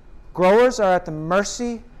one. Growers are at the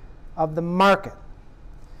mercy of the market.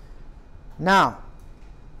 Now,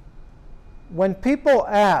 when people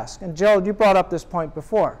ask, and Gerald, you brought up this point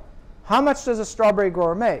before, how much does a strawberry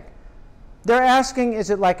grower make? They're asking,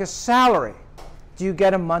 is it like a salary? Do you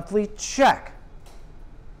get a monthly check?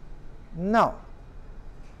 No.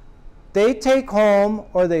 They take home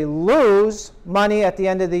or they lose money at the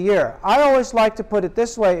end of the year. I always like to put it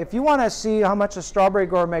this way. If you want to see how much a strawberry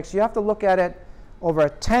grower makes, you have to look at it over a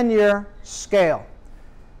 10-year scale.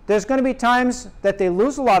 There's going to be times that they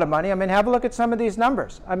lose a lot of money. I mean, have a look at some of these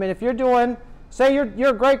numbers. I mean, if you're doing, say you're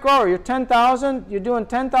a great grower, you're 10,000, you're doing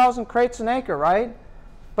 10,000 crates an acre, right?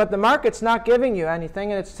 But the market's not giving you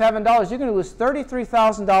anything, and it's $7. You're going to lose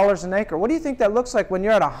 $33,000 an acre. What do you think that looks like when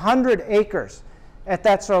you're at 100 acres at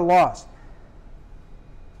that sort of loss?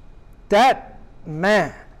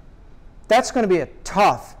 Man, that's going to be a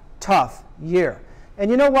tough, tough year.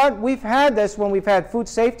 And you know what? We've had this when we've had food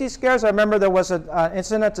safety scares. I remember there was an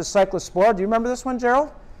incident to cyclospora. Do you remember this one,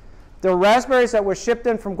 Gerald? There were raspberries that were shipped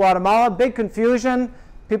in from Guatemala. Big confusion.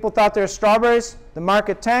 People thought they were strawberries. The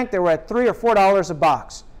market tanked. They were at $3 or $4 a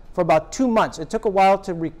box for about 2 months. It took a while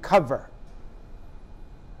to recover.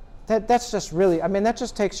 That's just really, I mean, that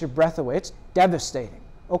just takes your breath away. It's devastating.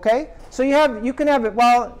 Okay? So you can have it,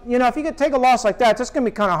 well, you know, if you could take a loss like that, it's just going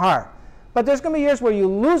to be kind of hard. But there's going to be years where you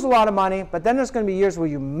lose a lot of money, but then there's going to be years where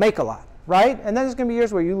you make a lot, right? And then there's going to be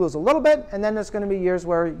years where you lose a little bit, and then there's going to be years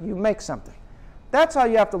where you make something. That's how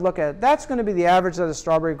you have to look at it. That's going to be the average that a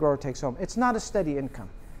strawberry grower takes home. It's not a steady income.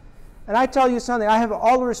 And I tell you something, I have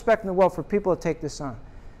all the respect in the world for people to take this on.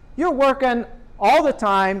 You're working all the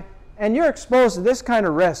time, and you're exposed to this kind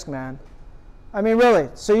of risk, man. I mean, really,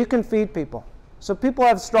 so you can feed people. So people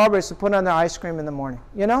have strawberries to put on their ice cream in the morning.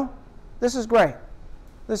 You know? This is great.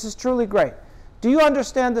 This is truly great. Do you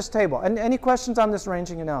understand this table? And any questions on this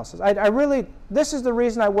ranging analysis? I really, this is the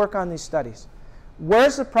reason I work on these studies.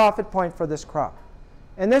 Where's the profit point for this crop?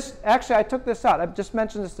 And this, actually, I took this out. I just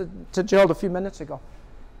mentioned this to Gerald a few minutes ago.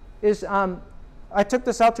 I took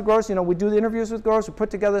this out to growers. You know, we do the interviews with growers. We put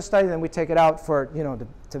together a study, then we take it out for, you know,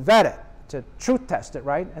 to vet it, to truth test it,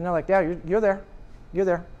 right? And they're like, yeah, you're there. You're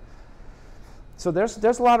there. So there's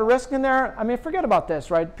a lot of risk in there. I mean, forget about this,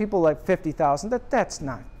 right? People like 50,000. That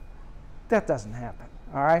doesn't happen,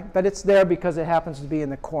 all right? But it's there because it happens to be in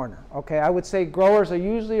the corner, okay? I would say growers are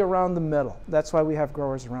usually around the middle. That's why we have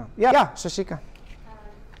growers around. Yeah, Shashika.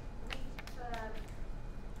 The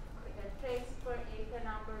traits per acre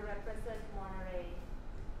number represent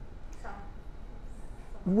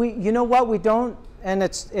Monterey. You know what? We don't, and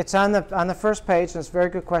it's on the first page, and it's a very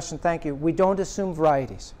good question. Thank you. We don't assume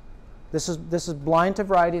varieties. This is blind to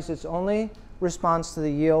varieties. It's only responds to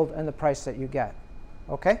the yield and the price that you get.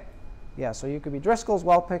 Okay? Yeah, so you could be Driscoll's,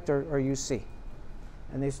 well-picked, or UC.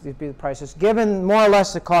 And these would be the prices, given more or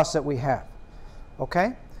less the costs that we have.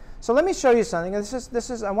 Okay? So let me show you something. This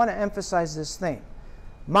is I want to emphasize this theme.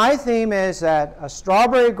 My theme is that a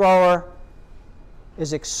strawberry grower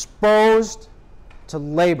is exposed to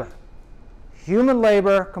labor. Human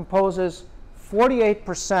labor composes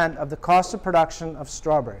 48% of the cost of production of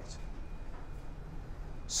strawberries.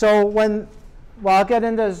 So well, I'll get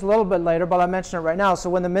into this a little bit later, but I'll mention it right now. So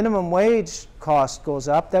when the minimum wage cost goes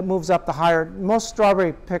up, that moves up the higher. Most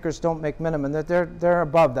strawberry pickers don't make minimum. They're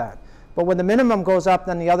above that. But when the minimum goes up,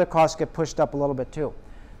 then the other costs get pushed up a little bit too.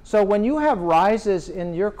 So when you have rises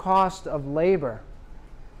in your cost of labor,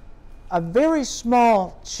 a very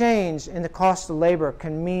small change in the cost of labor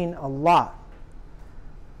can mean a lot.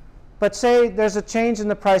 But say there's a change in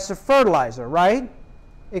the price of fertilizer, right?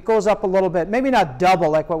 It goes up a little bit, maybe not double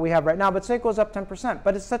like what we have right now, but say it goes up 10%,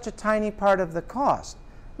 but it's such a tiny part of the cost.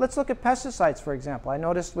 Let's look at pesticides, for example. I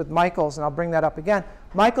noticed with Michael's, and I'll bring that up again,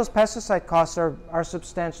 Michael's pesticide costs are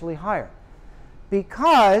substantially higher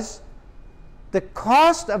because the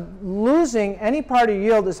cost of losing any part of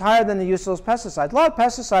yield is higher than the use of those pesticides. A lot of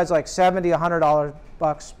pesticides like $70,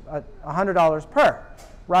 $100 per,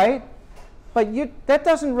 right? But that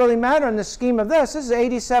doesn't really matter in the scheme of this. This is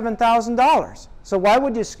 $87,000. So why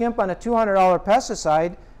would you skimp on a $200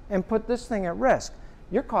 pesticide and put this thing at risk?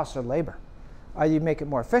 Your costs are labor. You make it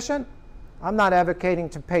more efficient. I'm not advocating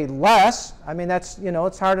to pay less. I mean, that's,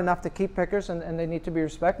 it's hard enough to keep pickers, and they need to be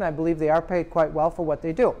respected, and I believe they are paid quite well for what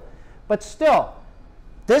they do. But still,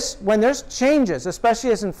 when there's changes,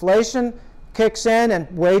 especially as inflation kicks in and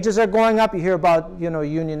wages are going up, you hear about,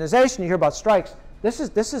 unionization, you hear about strikes. This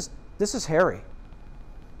is hairy.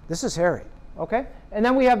 This is hairy, okay? And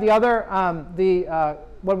then we have the other,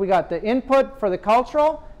 what we got? The input for the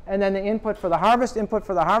cultural, and then the input for the harvest. Input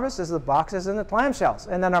for the harvest is the boxes and the clamshells,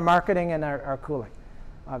 and then our marketing and our cooling,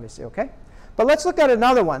 obviously, okay? But let's look at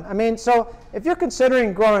another one. I mean, so if you're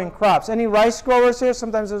considering growing crops, any rice growers here?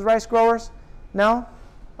 Sometimes there's rice growers? No?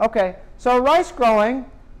 Okay, so rice growing,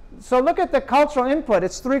 so look at the cultural input.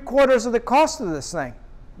 It's 3/4 of the cost of this thing.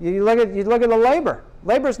 You look at the labor.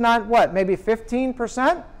 Labor's not, what, maybe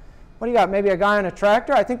 15%? What do you got? Maybe a guy on a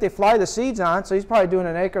tractor? I think they fly the seeds on, so he's probably doing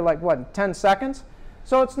an acre like, what, in 10 seconds?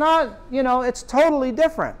 So it's not, it's totally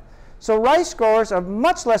different. So rice growers are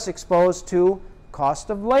much less exposed to cost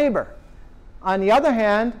of labor. On the other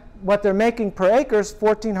hand, what they're making per acre is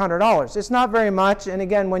 $1,400. It's not very much, and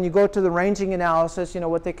again, when you go to the ranging analysis,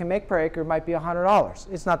 what they can make per acre might be $100.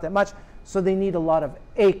 It's not that much, so they need a lot of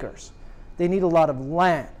acres. They need a lot of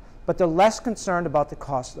land, but they're less concerned about the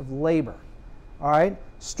cost of labor. All right?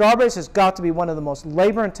 Strawberries has got to be one of the most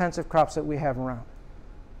labor-intensive crops that we have around.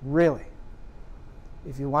 Really.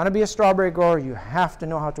 If you want to be a strawberry grower, you have to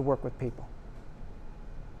know how to work with people.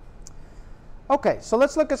 Okay, so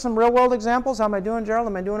let's look at some real-world examples. How am I doing, Gerald?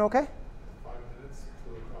 Am I doing okay? 5 minutes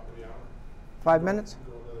for the top of the hour. 5 minutes?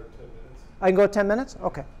 Go another 10 minutes. I can go 10 minutes?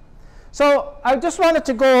 Okay. So I just wanted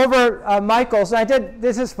to go over Michael's. And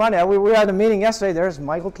this is funny. We were at a meeting yesterday. There's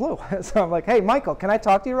Michael Clue. So I'm like, hey, Michael, can I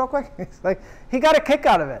talk to you real quick? He's like, he got a kick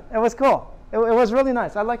out of it. It was cool. It was really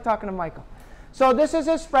nice. I like talking to Michael. So this is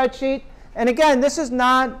his spreadsheet. And again, this is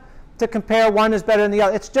not to compare one is better than the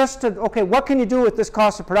other. It's just to, okay, what can you do with this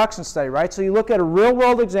cost of production study, right? So you look at a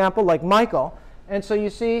real-world example like Michael, and so you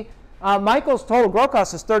see Michael's total grow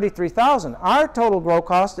cost is $33,000. Our total grow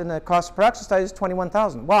cost in the cost of production study is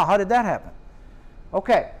 $21,000. Wow, how did that happen?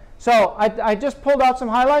 Okay, so I just pulled out some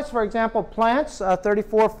highlights. For example, plants,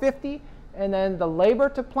 $34.50, and then the labor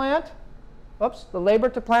to plant. Oops, the labor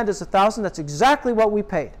to plant is $1,000. That's exactly what we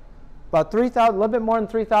paid. About $3,000, a little bit more than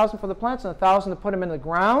 $3,000 for the plants, and $1,000 to put them in the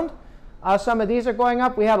ground. Some of these are going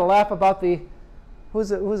up. We had a laugh about the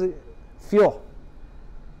fuel.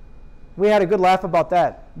 We had a good laugh about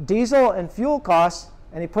that. Diesel and fuel costs,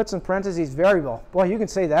 and he puts in parentheses variable. Boy, you can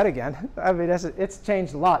say that again. I mean, it's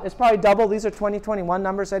changed a lot. It's probably double. These are 2021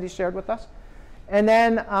 numbers that he shared with us. And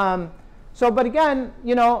then, but again,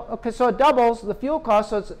 okay, so it doubles the fuel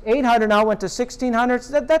cost. So it's $800 now, went to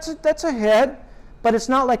 $1,600. That's a hit, but it's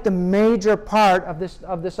not like the major part of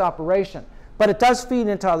this operation. But it does feed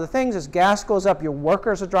into other things. As gas goes up, your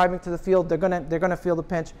workers are driving to the field. They're gonna feel the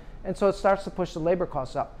pinch, and so it starts to push the labor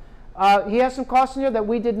costs up. He has some costs in here that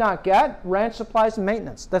we did not get. Ranch supplies and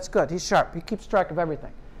maintenance. That's good. He's sharp. He keeps track of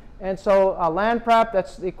everything. And so land prep,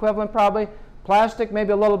 that's the equivalent probably. Plastic,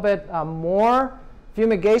 maybe a little bit more.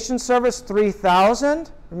 Fumigation service,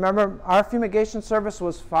 $3,000. Remember, our fumigation service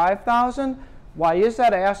was $5,000. Why is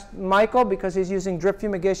that? I asked Michael, because he's using drip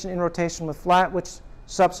fumigation in rotation with flat, which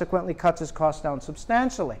subsequently cuts his costs down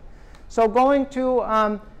substantially. So going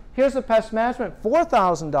to, here's the pest management,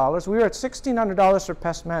 $4,000. We were at $1,600 for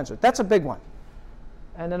pest management. That's a big one.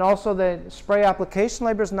 And then also the spray application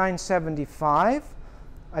labor is $975.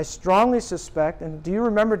 I strongly suspect, and do you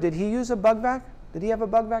remember, did he use a bug vac? Did he have a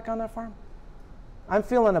bug vac on that farm? I'm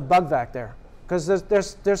feeling a bug vac there, because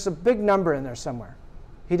there's a big number in there somewhere.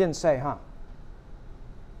 He didn't say, huh?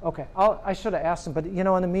 Okay, I should have asked him, but in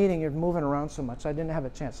the meeting you're moving around so much, I didn't have a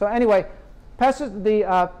chance. So anyway,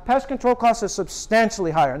 the pest control costs are substantially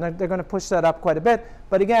higher, and they're going to push that up quite a bit.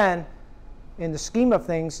 But again, in the scheme of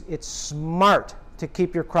things, it's smart to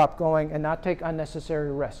keep your crop going and not take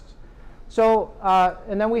unnecessary risks. So,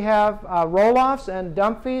 and then we have roll-offs and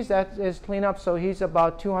dump fees. That is cleanup, so he's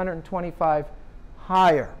about $225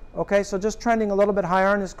 higher. Okay, so just trending a little bit higher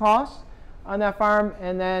on his costs on that farm,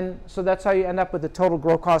 and then so that's how you end up with the total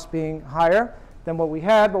grow cost being higher than what we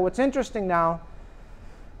had. But what's interesting now,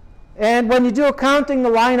 and when you do accounting, the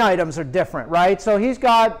line items are different, right? So he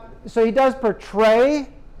does per tray,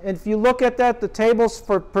 and if you look at that, the tables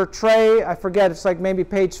for per tray, I forget, it's like maybe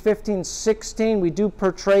page 15, 16, we do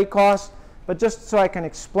per tray cost, but just so I can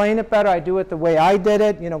explain it better, I do it the way I did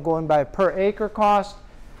it, going by per acre cost.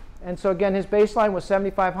 And so again, his baseline was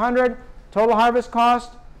 $7,500. Total harvest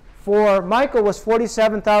cost for Michael was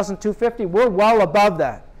 $47,250. We're well above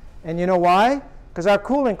that. And you know why? Because our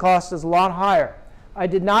cooling cost is a lot higher. I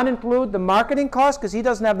did not include the marketing cost because he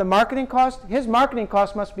doesn't have the marketing cost. His marketing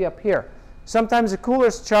cost must be up here Sometimes the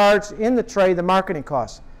coolers charge in the tray the marketing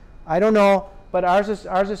costs. I don't know, but ours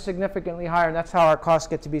is significantly higher, and that's how our costs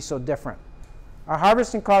get to be so different. Our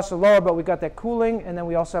harvesting costs are lower, but we got that cooling, and then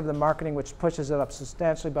we also have the marketing, which pushes it up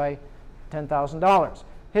substantially by $10,000.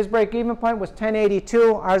 His break-even point was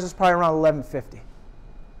 $10.82. Ours is probably around $11.50.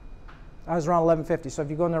 Ours is around $11.50. So if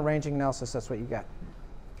you go in the ranging analysis, that's what you get.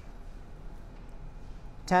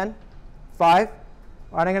 10, 5.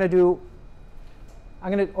 All right, I'm going to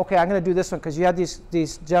do this one because you had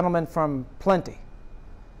these gentlemen from Plenty,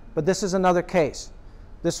 but this is another case.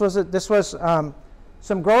 Some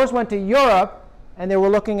growers went to Europe and they were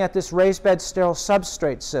looking at this raised bed sterile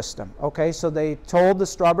substrate system. Okay, so they told the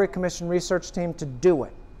Strawberry Commission research team to do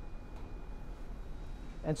it.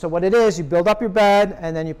 And so what it is, you build up your bed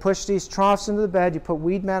and then you push these troughs into the bed, you put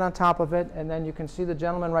weed mat on top of it, and then you can see the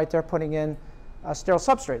gentleman right there putting in a sterile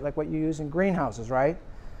substrate like what you use in greenhouses, right?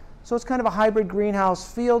 So it's kind of a hybrid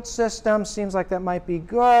greenhouse field system. Seems like that might be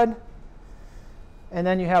good. And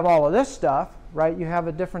then you have all of this stuff, right? You have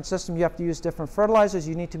a different system. You have to use different fertilizers.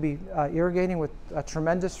 You need to be irrigating with a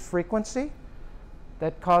tremendous frequency.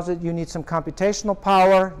 That causes you need some computational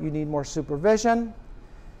power. You need more supervision.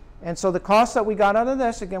 And so the cost that we got out of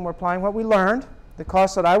this, again, we're applying what we learned. The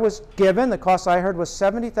cost that I was given, the cost I heard was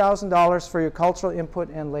 $70,000 for your cultural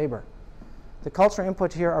input and labor. The cultural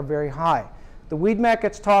input here are very high. The weed mat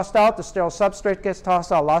gets tossed out. The sterile substrate gets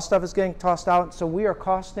tossed out. A lot of stuff is getting tossed out. So we are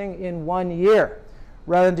costing in 1 year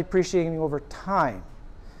rather than depreciating over time.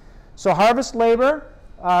 So harvest labor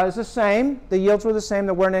is the same. The yields were the same.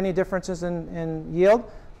 There weren't any differences in yield.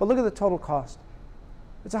 But look at the total cost.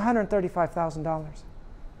 It's $135,000.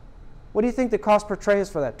 What do you think the cost per tray is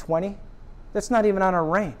for that? 20? That's not even on our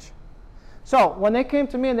range. So when they came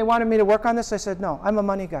to me and they wanted me to work on this, I said, no, I'm a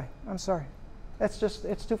money guy. I'm sorry.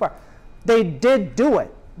 It's too far. They did do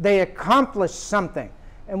it. They accomplished something.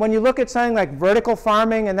 And when you look at something like vertical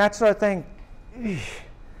farming and that sort of thing,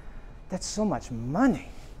 that's so much money,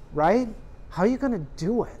 right? How are you going to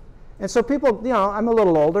do it? And so people, I'm a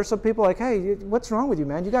little older, so people are like, hey, what's wrong with you,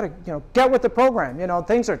 man? You got to, get with the program.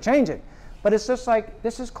 Things are changing. But it's just like,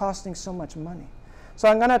 this is costing so much money. So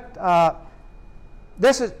I'm going to,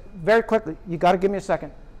 this is very quickly, you got to give me a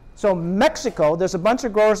second. So Mexico, there's a bunch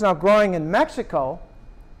of growers now growing in Mexico.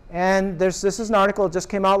 And this is an article that just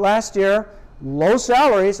came out last year. Low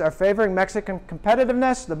salaries are favoring Mexican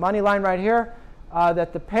competitiveness. The money line right here,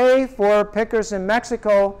 that the pay for pickers in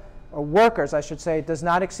Mexico, or workers, I should say, does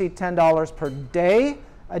not exceed $10 per day.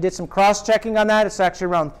 I did some cross-checking on that. It's actually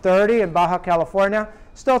around 30 in Baja California.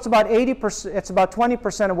 Still, it's about 80%. It's about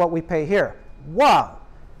 20% of what we pay here. Wow,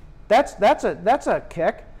 that's a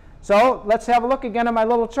kick. So let's have a look again at my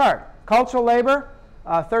little chart. Cultural labor,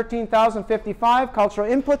 13,055. Cultural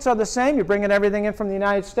inputs are the same. You're bringing everything in from the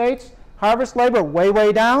United States. Harvest labor,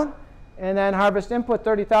 way down. And then harvest input,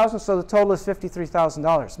 30,000. So the total is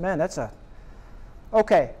 $53,000. Man, that's a...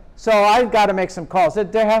 Okay, so I've got to make some calls.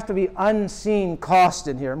 There has to be unseen cost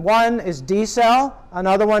in here. One is desal.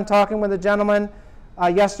 Another one, talking with a gentleman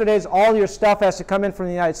yesterday, is all your stuff has to come in from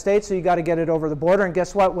the United States, so you got to get it over the border. And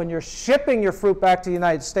guess what? When you're shipping your fruit back to the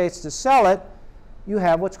United States to sell it, you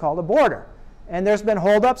have what's called a border. And there's been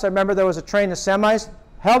holdups. I remember there was a train of semis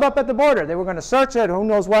held up at the border. They were going to search it, who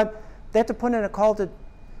knows what. They had to put in a call to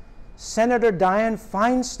Senator Dianne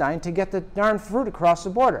Feinstein to get the darn fruit across the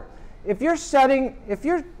border. If you're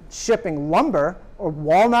shipping lumber or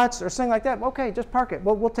walnuts or something like that, okay, just park it.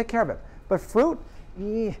 We'll take care of it. But fruit,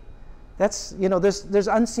 that's, there's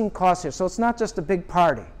unseen costs here. So it's not just a big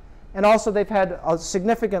party. And also they've had a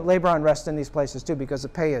significant labor unrest in these places too, because the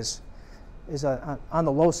pay is on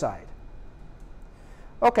the low side.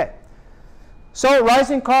 Okay, so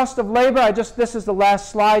rising cost of labor. This is the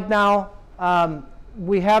last slide now.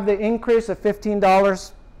 We have the increase of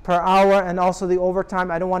 $15 per hour and also the overtime.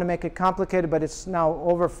 I don't want to make it complicated, but it's now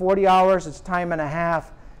over 40 hours. It's time and a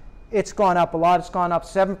half. It's gone up a lot. It's gone up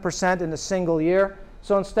 7% in a single year.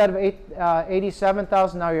 So instead of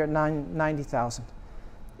 87,000, now you're at 90,000.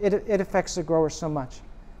 It affects the growers so much.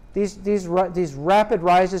 These rapid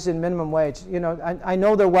rises in minimum wage, I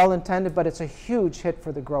know they're well intended, but it's a huge hit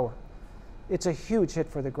for the grower. It's a huge hit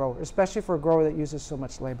for the grower, especially for a grower that uses so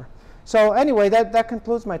much labor. So anyway, that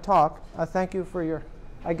concludes my talk. Thank you for your,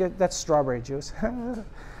 that's strawberry juice.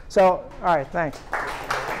 So, all right, thanks.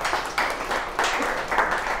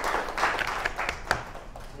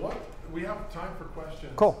 We have time for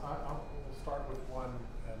questions. Cool. We'll start with one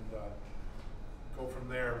and go from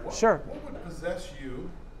there. Sure. What would possess you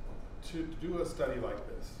to do a study like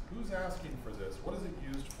this? Who's asking for this? What is it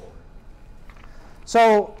used for?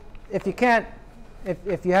 So if you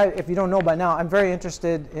don't know by now, I'm very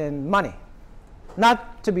interested in money.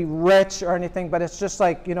 Not to be rich or anything, but it's just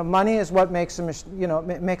like, money is what makes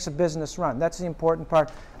makes a business run. That's the important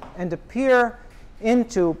part. And to peer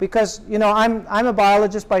into, because, I'm a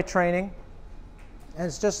biologist by training, and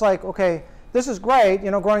it's just like, okay, this is great,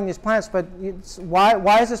 growing these plants, but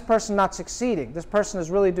why is this person not succeeding? This person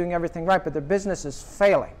is really doing everything right, but their business is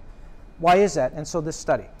failing. Why is that? And so this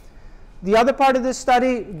study. The other part of this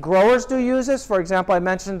study, growers do use this. For example, I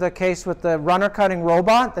mentioned the case with the runner cutting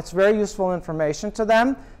robot. That's very useful information to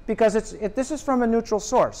them because this is from a neutral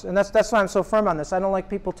source. And that's why I'm so firm on this. I don't like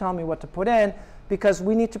people telling me what to put in because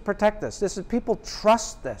we need to protect this. People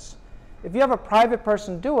trust this. If you have a private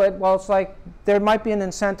person do it, well, it's like there might be an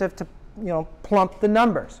incentive to plump the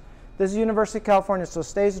numbers. This is University of California, so it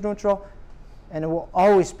stays neutral, and it will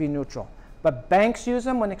always be neutral. But banks use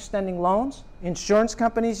them when extending loans. Insurance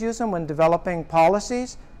companies use them when developing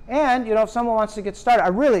policies. And if someone wants to get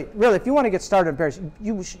started, really, if you want to get started in berries,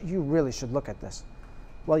 you really should look at this.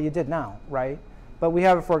 Well, you did now, right? But we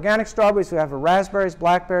have it for organic strawberries, we have it for raspberries,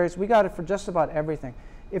 blackberries. We got it for just about everything.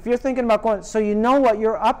 If you're thinking about going, so you know what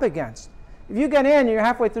you're up against. If you get in and you're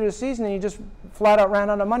halfway through the season and you just flat out ran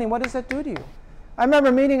out of money, what does that do to you? I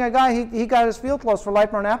remember meeting a guy, he got his field closed for light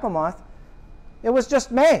brown apple moth. It was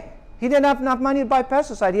just May. He didn't have enough money to buy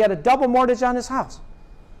pesticide. He had a double mortgage on his house.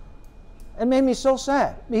 It made me so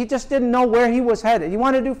sad. He just didn't know where he was headed. He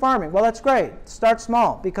wanted to do farming. Well, that's great. Start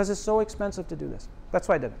small because it's so expensive to do this. That's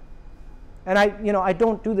why I did it. And I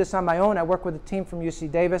don't do this on my own. I work with a team from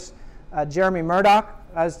UC Davis. Jeremy Murdoch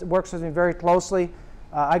works with me very closely.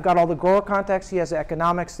 I got all the grower contacts. He has the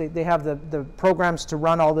economics. They have the programs to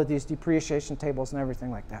run all of these depreciation tables and everything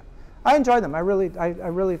like that. I enjoy them. I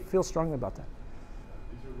really feel strongly about that.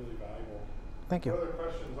 These are really valuable. Thank you. What other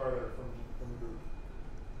questions are there from the group?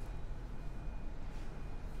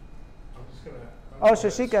 I'm just going to... Oh,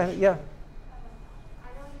 Shashika, yeah.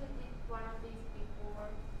 I know you did one of these before.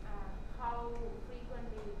 How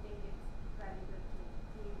frequently do you think it's very good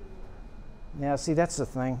to redo one? Yeah, see, that's the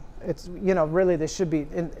thing. It's, really, they should be,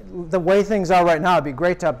 the way things are right now, it'd be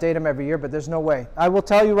great to update them every year, but there's no way. I will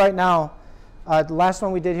tell you right now, the last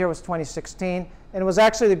one we did here was 2016, and it was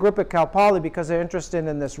actually the group at Cal Poly because they're interested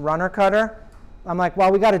in this runner cutter. I'm like,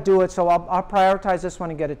 well, we got to do it, so I'll prioritize this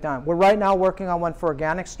one and get it done. We're right now working on one for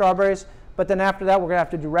organic strawberries, but then after that, we're going to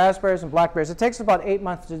have to do raspberries and blackberries. It takes about 8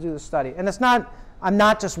 months to do the study, and I'm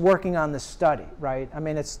not just working on this study, right? I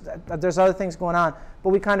mean, there's other things going on, but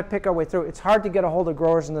we kind of pick our way through. It's hard to get a hold of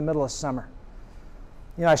growers in the middle of summer.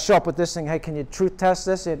 I show up with this thing, hey, can you truth test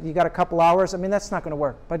this? You got a couple hours? I mean, that's not going to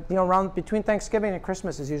work. But, around between Thanksgiving and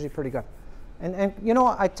Christmas is usually pretty good. And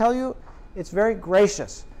I tell you, it's very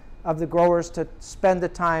gracious of the growers to spend the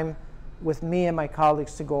time with me and my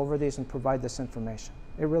colleagues to go over these and provide this information.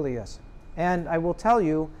 It really is. And I will tell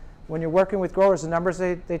you, when you're working with growers, the numbers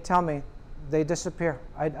they tell me, they disappear.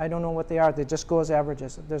 I don't know what they are. They just go as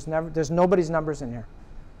averages. There's nobody's numbers in here,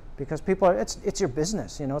 because people are. It's your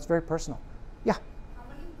business. It's very personal. Yeah. How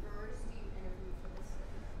many growers do you interview for this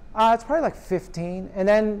study? It's probably like 15, and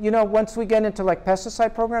then once we get into like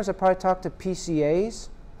pesticide programs, I probably talk to PCAs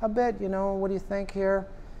a bit. What do you think here?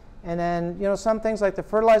 And then some things like the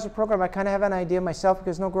fertilizer program, I kind of have an idea myself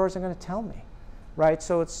because no growers are going to tell me, right?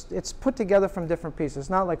 So it's put together from different pieces. It's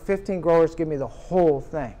not like 15 growers give me the whole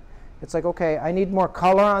thing. It's like, okay, I need more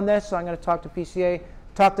color on this, so I'm going to talk to PCA,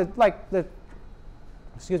 talk to the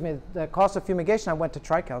cost of fumigation. I went to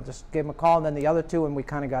Trical, just gave them a call, and then the other two, and we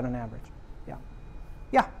kind of got an average. Yeah.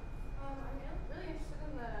 Yeah. I'm really interested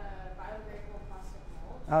in the biodegradable plastic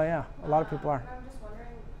mulch. Oh yeah, a lot of people are. And I'm just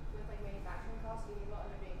wondering, with like manufacturing costs, do you think it'll end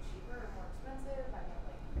up being cheaper or more expensive? I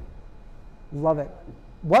know, Love it.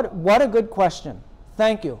 What a good question.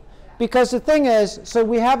 Thank you. Because the thing is, so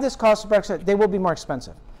we have this cost of Brexit, they will be more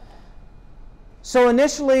expensive. So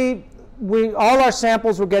initially, all our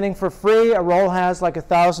samples we're getting for free. A roll has like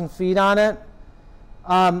 1,000 feet on it.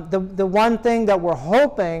 The one thing that we're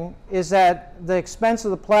hoping is that the expense of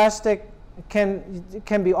the plastic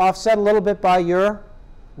can be offset a little bit by your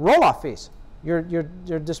roll-off fees. Your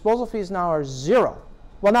disposal fees now are zero.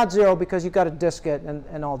 Well, not zero because you've got to disc it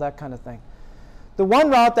and all that kind of thing. The one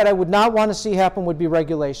route that I would not want to see happen would be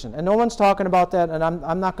regulation. And no one's talking about that, and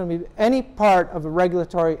I'm not going to be any part of a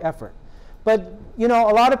regulatory effort. But, a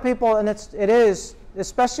lot of people, and it is,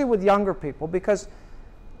 especially with younger people, because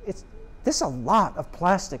there's a lot of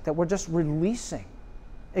plastic that we're just releasing.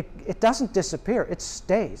 It doesn't disappear. It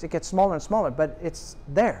stays. It gets smaller and smaller, but it's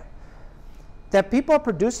there. That people are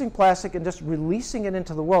producing plastic and just releasing it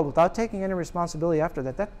into the world without taking any responsibility after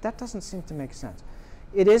that doesn't seem to make sense.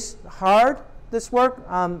 It is hard, this work.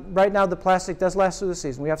 Right now, the plastic does last through the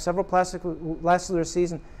season. We have several plastic last through the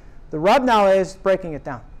season. The rub now is breaking it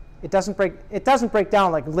down. it doesn't break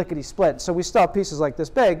down like lickety split. So we still have pieces like this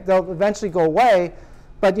big. They'll eventually go away.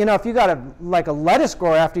 But you know, if you got like a lettuce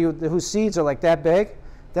grower after you whose seeds are like that big,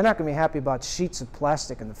 they're not going to be happy about sheets of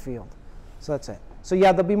plastic in the field. So that's it. So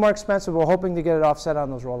yeah, they'll be more expensive. We're hoping to get it offset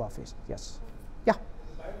on those roll-off fees. Yes. Yeah.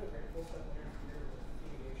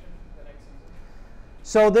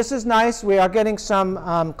 So this is nice. We are getting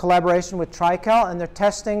some collaboration with Trical, and they're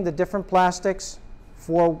testing the different plastics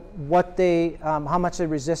for what they, how much they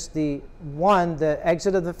resist the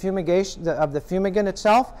exit of the fumigation of the fumigant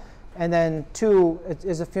itself, and then 2,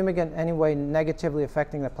 is the fumigant anyway negatively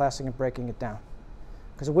affecting the plastic and breaking it down?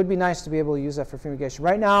 Because it would be nice to be able to use that for fumigation.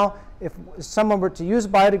 Right now, if someone were to use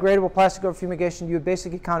biodegradable plastic over fumigation, you would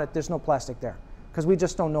basically count it. There's no plastic there, because we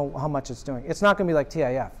just don't know how much it's doing. It's not going to be like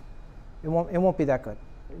TIF. It won't be that good,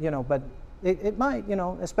 you know. But it might, you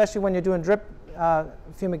know, especially when you're doing drip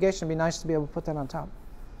fumigation. It'd be nice to be able to put that on top.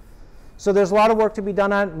 So there's a lot of work to be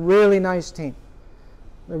done on it. Really nice team.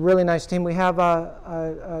 A really nice team. We have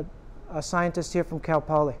a scientist here from Cal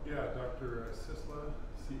Poly. Yeah, Dr. Sisla.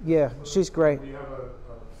 Yeah, she's great. We have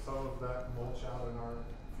some of that mulch out in our.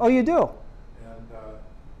 Oh, you do? And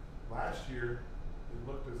last year, it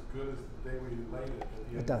looked as good as the day we laid it at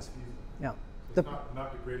the end It does. of the season. Yeah. It's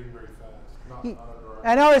not degrading very fast. Not under our.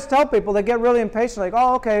 And I always tell people, they get really impatient, like,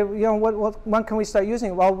 oh, okay, you know, when can we start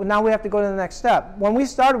using it? Well, now we have to go to the next step. When we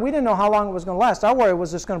started, we didn't know how long it was going to last. Our worry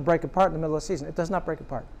was just going to break apart in the middle of the season. It does not break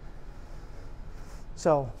apart.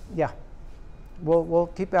 So, yeah, we'll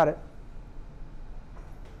keep at it.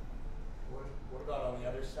 What about on the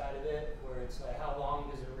other side of it, where it's like, how long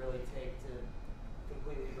does it really take to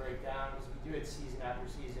completely break down? Because we do it season after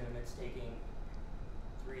season, and it's taking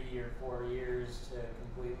 3 or 4 years to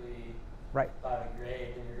completely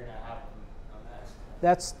biodegrade, and you're going to have a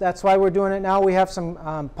mess. That's why we're doing it now. We have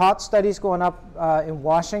some pot studies going up in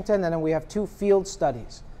Washington, and then we have 2 field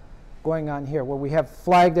studies going on here where we have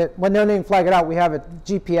flagged it. Well, no, even flag it out. We have it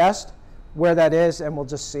GPSed where that is, and we'll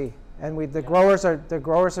just see. And the growers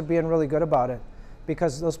are being really good about it,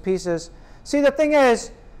 because those pieces. See, the thing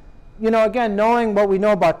is, you know, again, knowing what we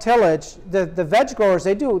know about tillage, the veg growers,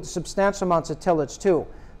 they do substantial amounts of tillage too.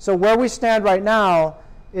 So where we stand right now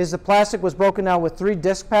is the plastic was broken down with 3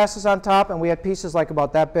 disc passes on top, and we had pieces like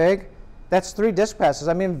about that big. That's 3 disc passes.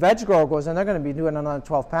 I mean, veg grower goes in, they're going to be doing another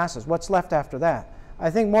 12 passes. What's left after that? I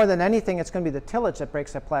think more than anything, it's going to be the tillage that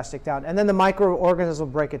breaks that plastic down, and then the microorganisms will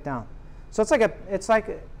break it down. So it's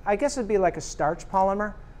like I guess it'd be like a starch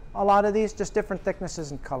polymer. A lot of these, just different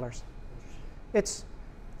thicknesses and colors. It's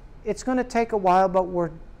going to take a while, but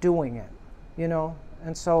we're doing it, you know.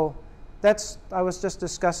 And so I was just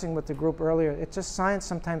discussing with the group earlier. It's just science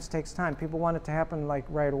sometimes takes time. People want it to happen like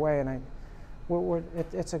right away, and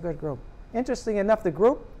it's a good group. Interesting enough, the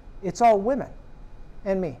group, it's all women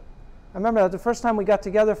and me. I remember the first time we got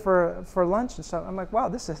together for lunch, and so I'm like, wow,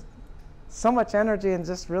 this is so much energy, and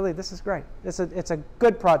just really, this is great. It's a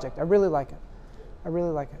good project. I really like it. I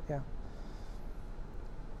really like it, yeah.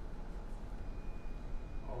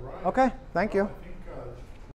 All right. Okay, thank you. Well, I think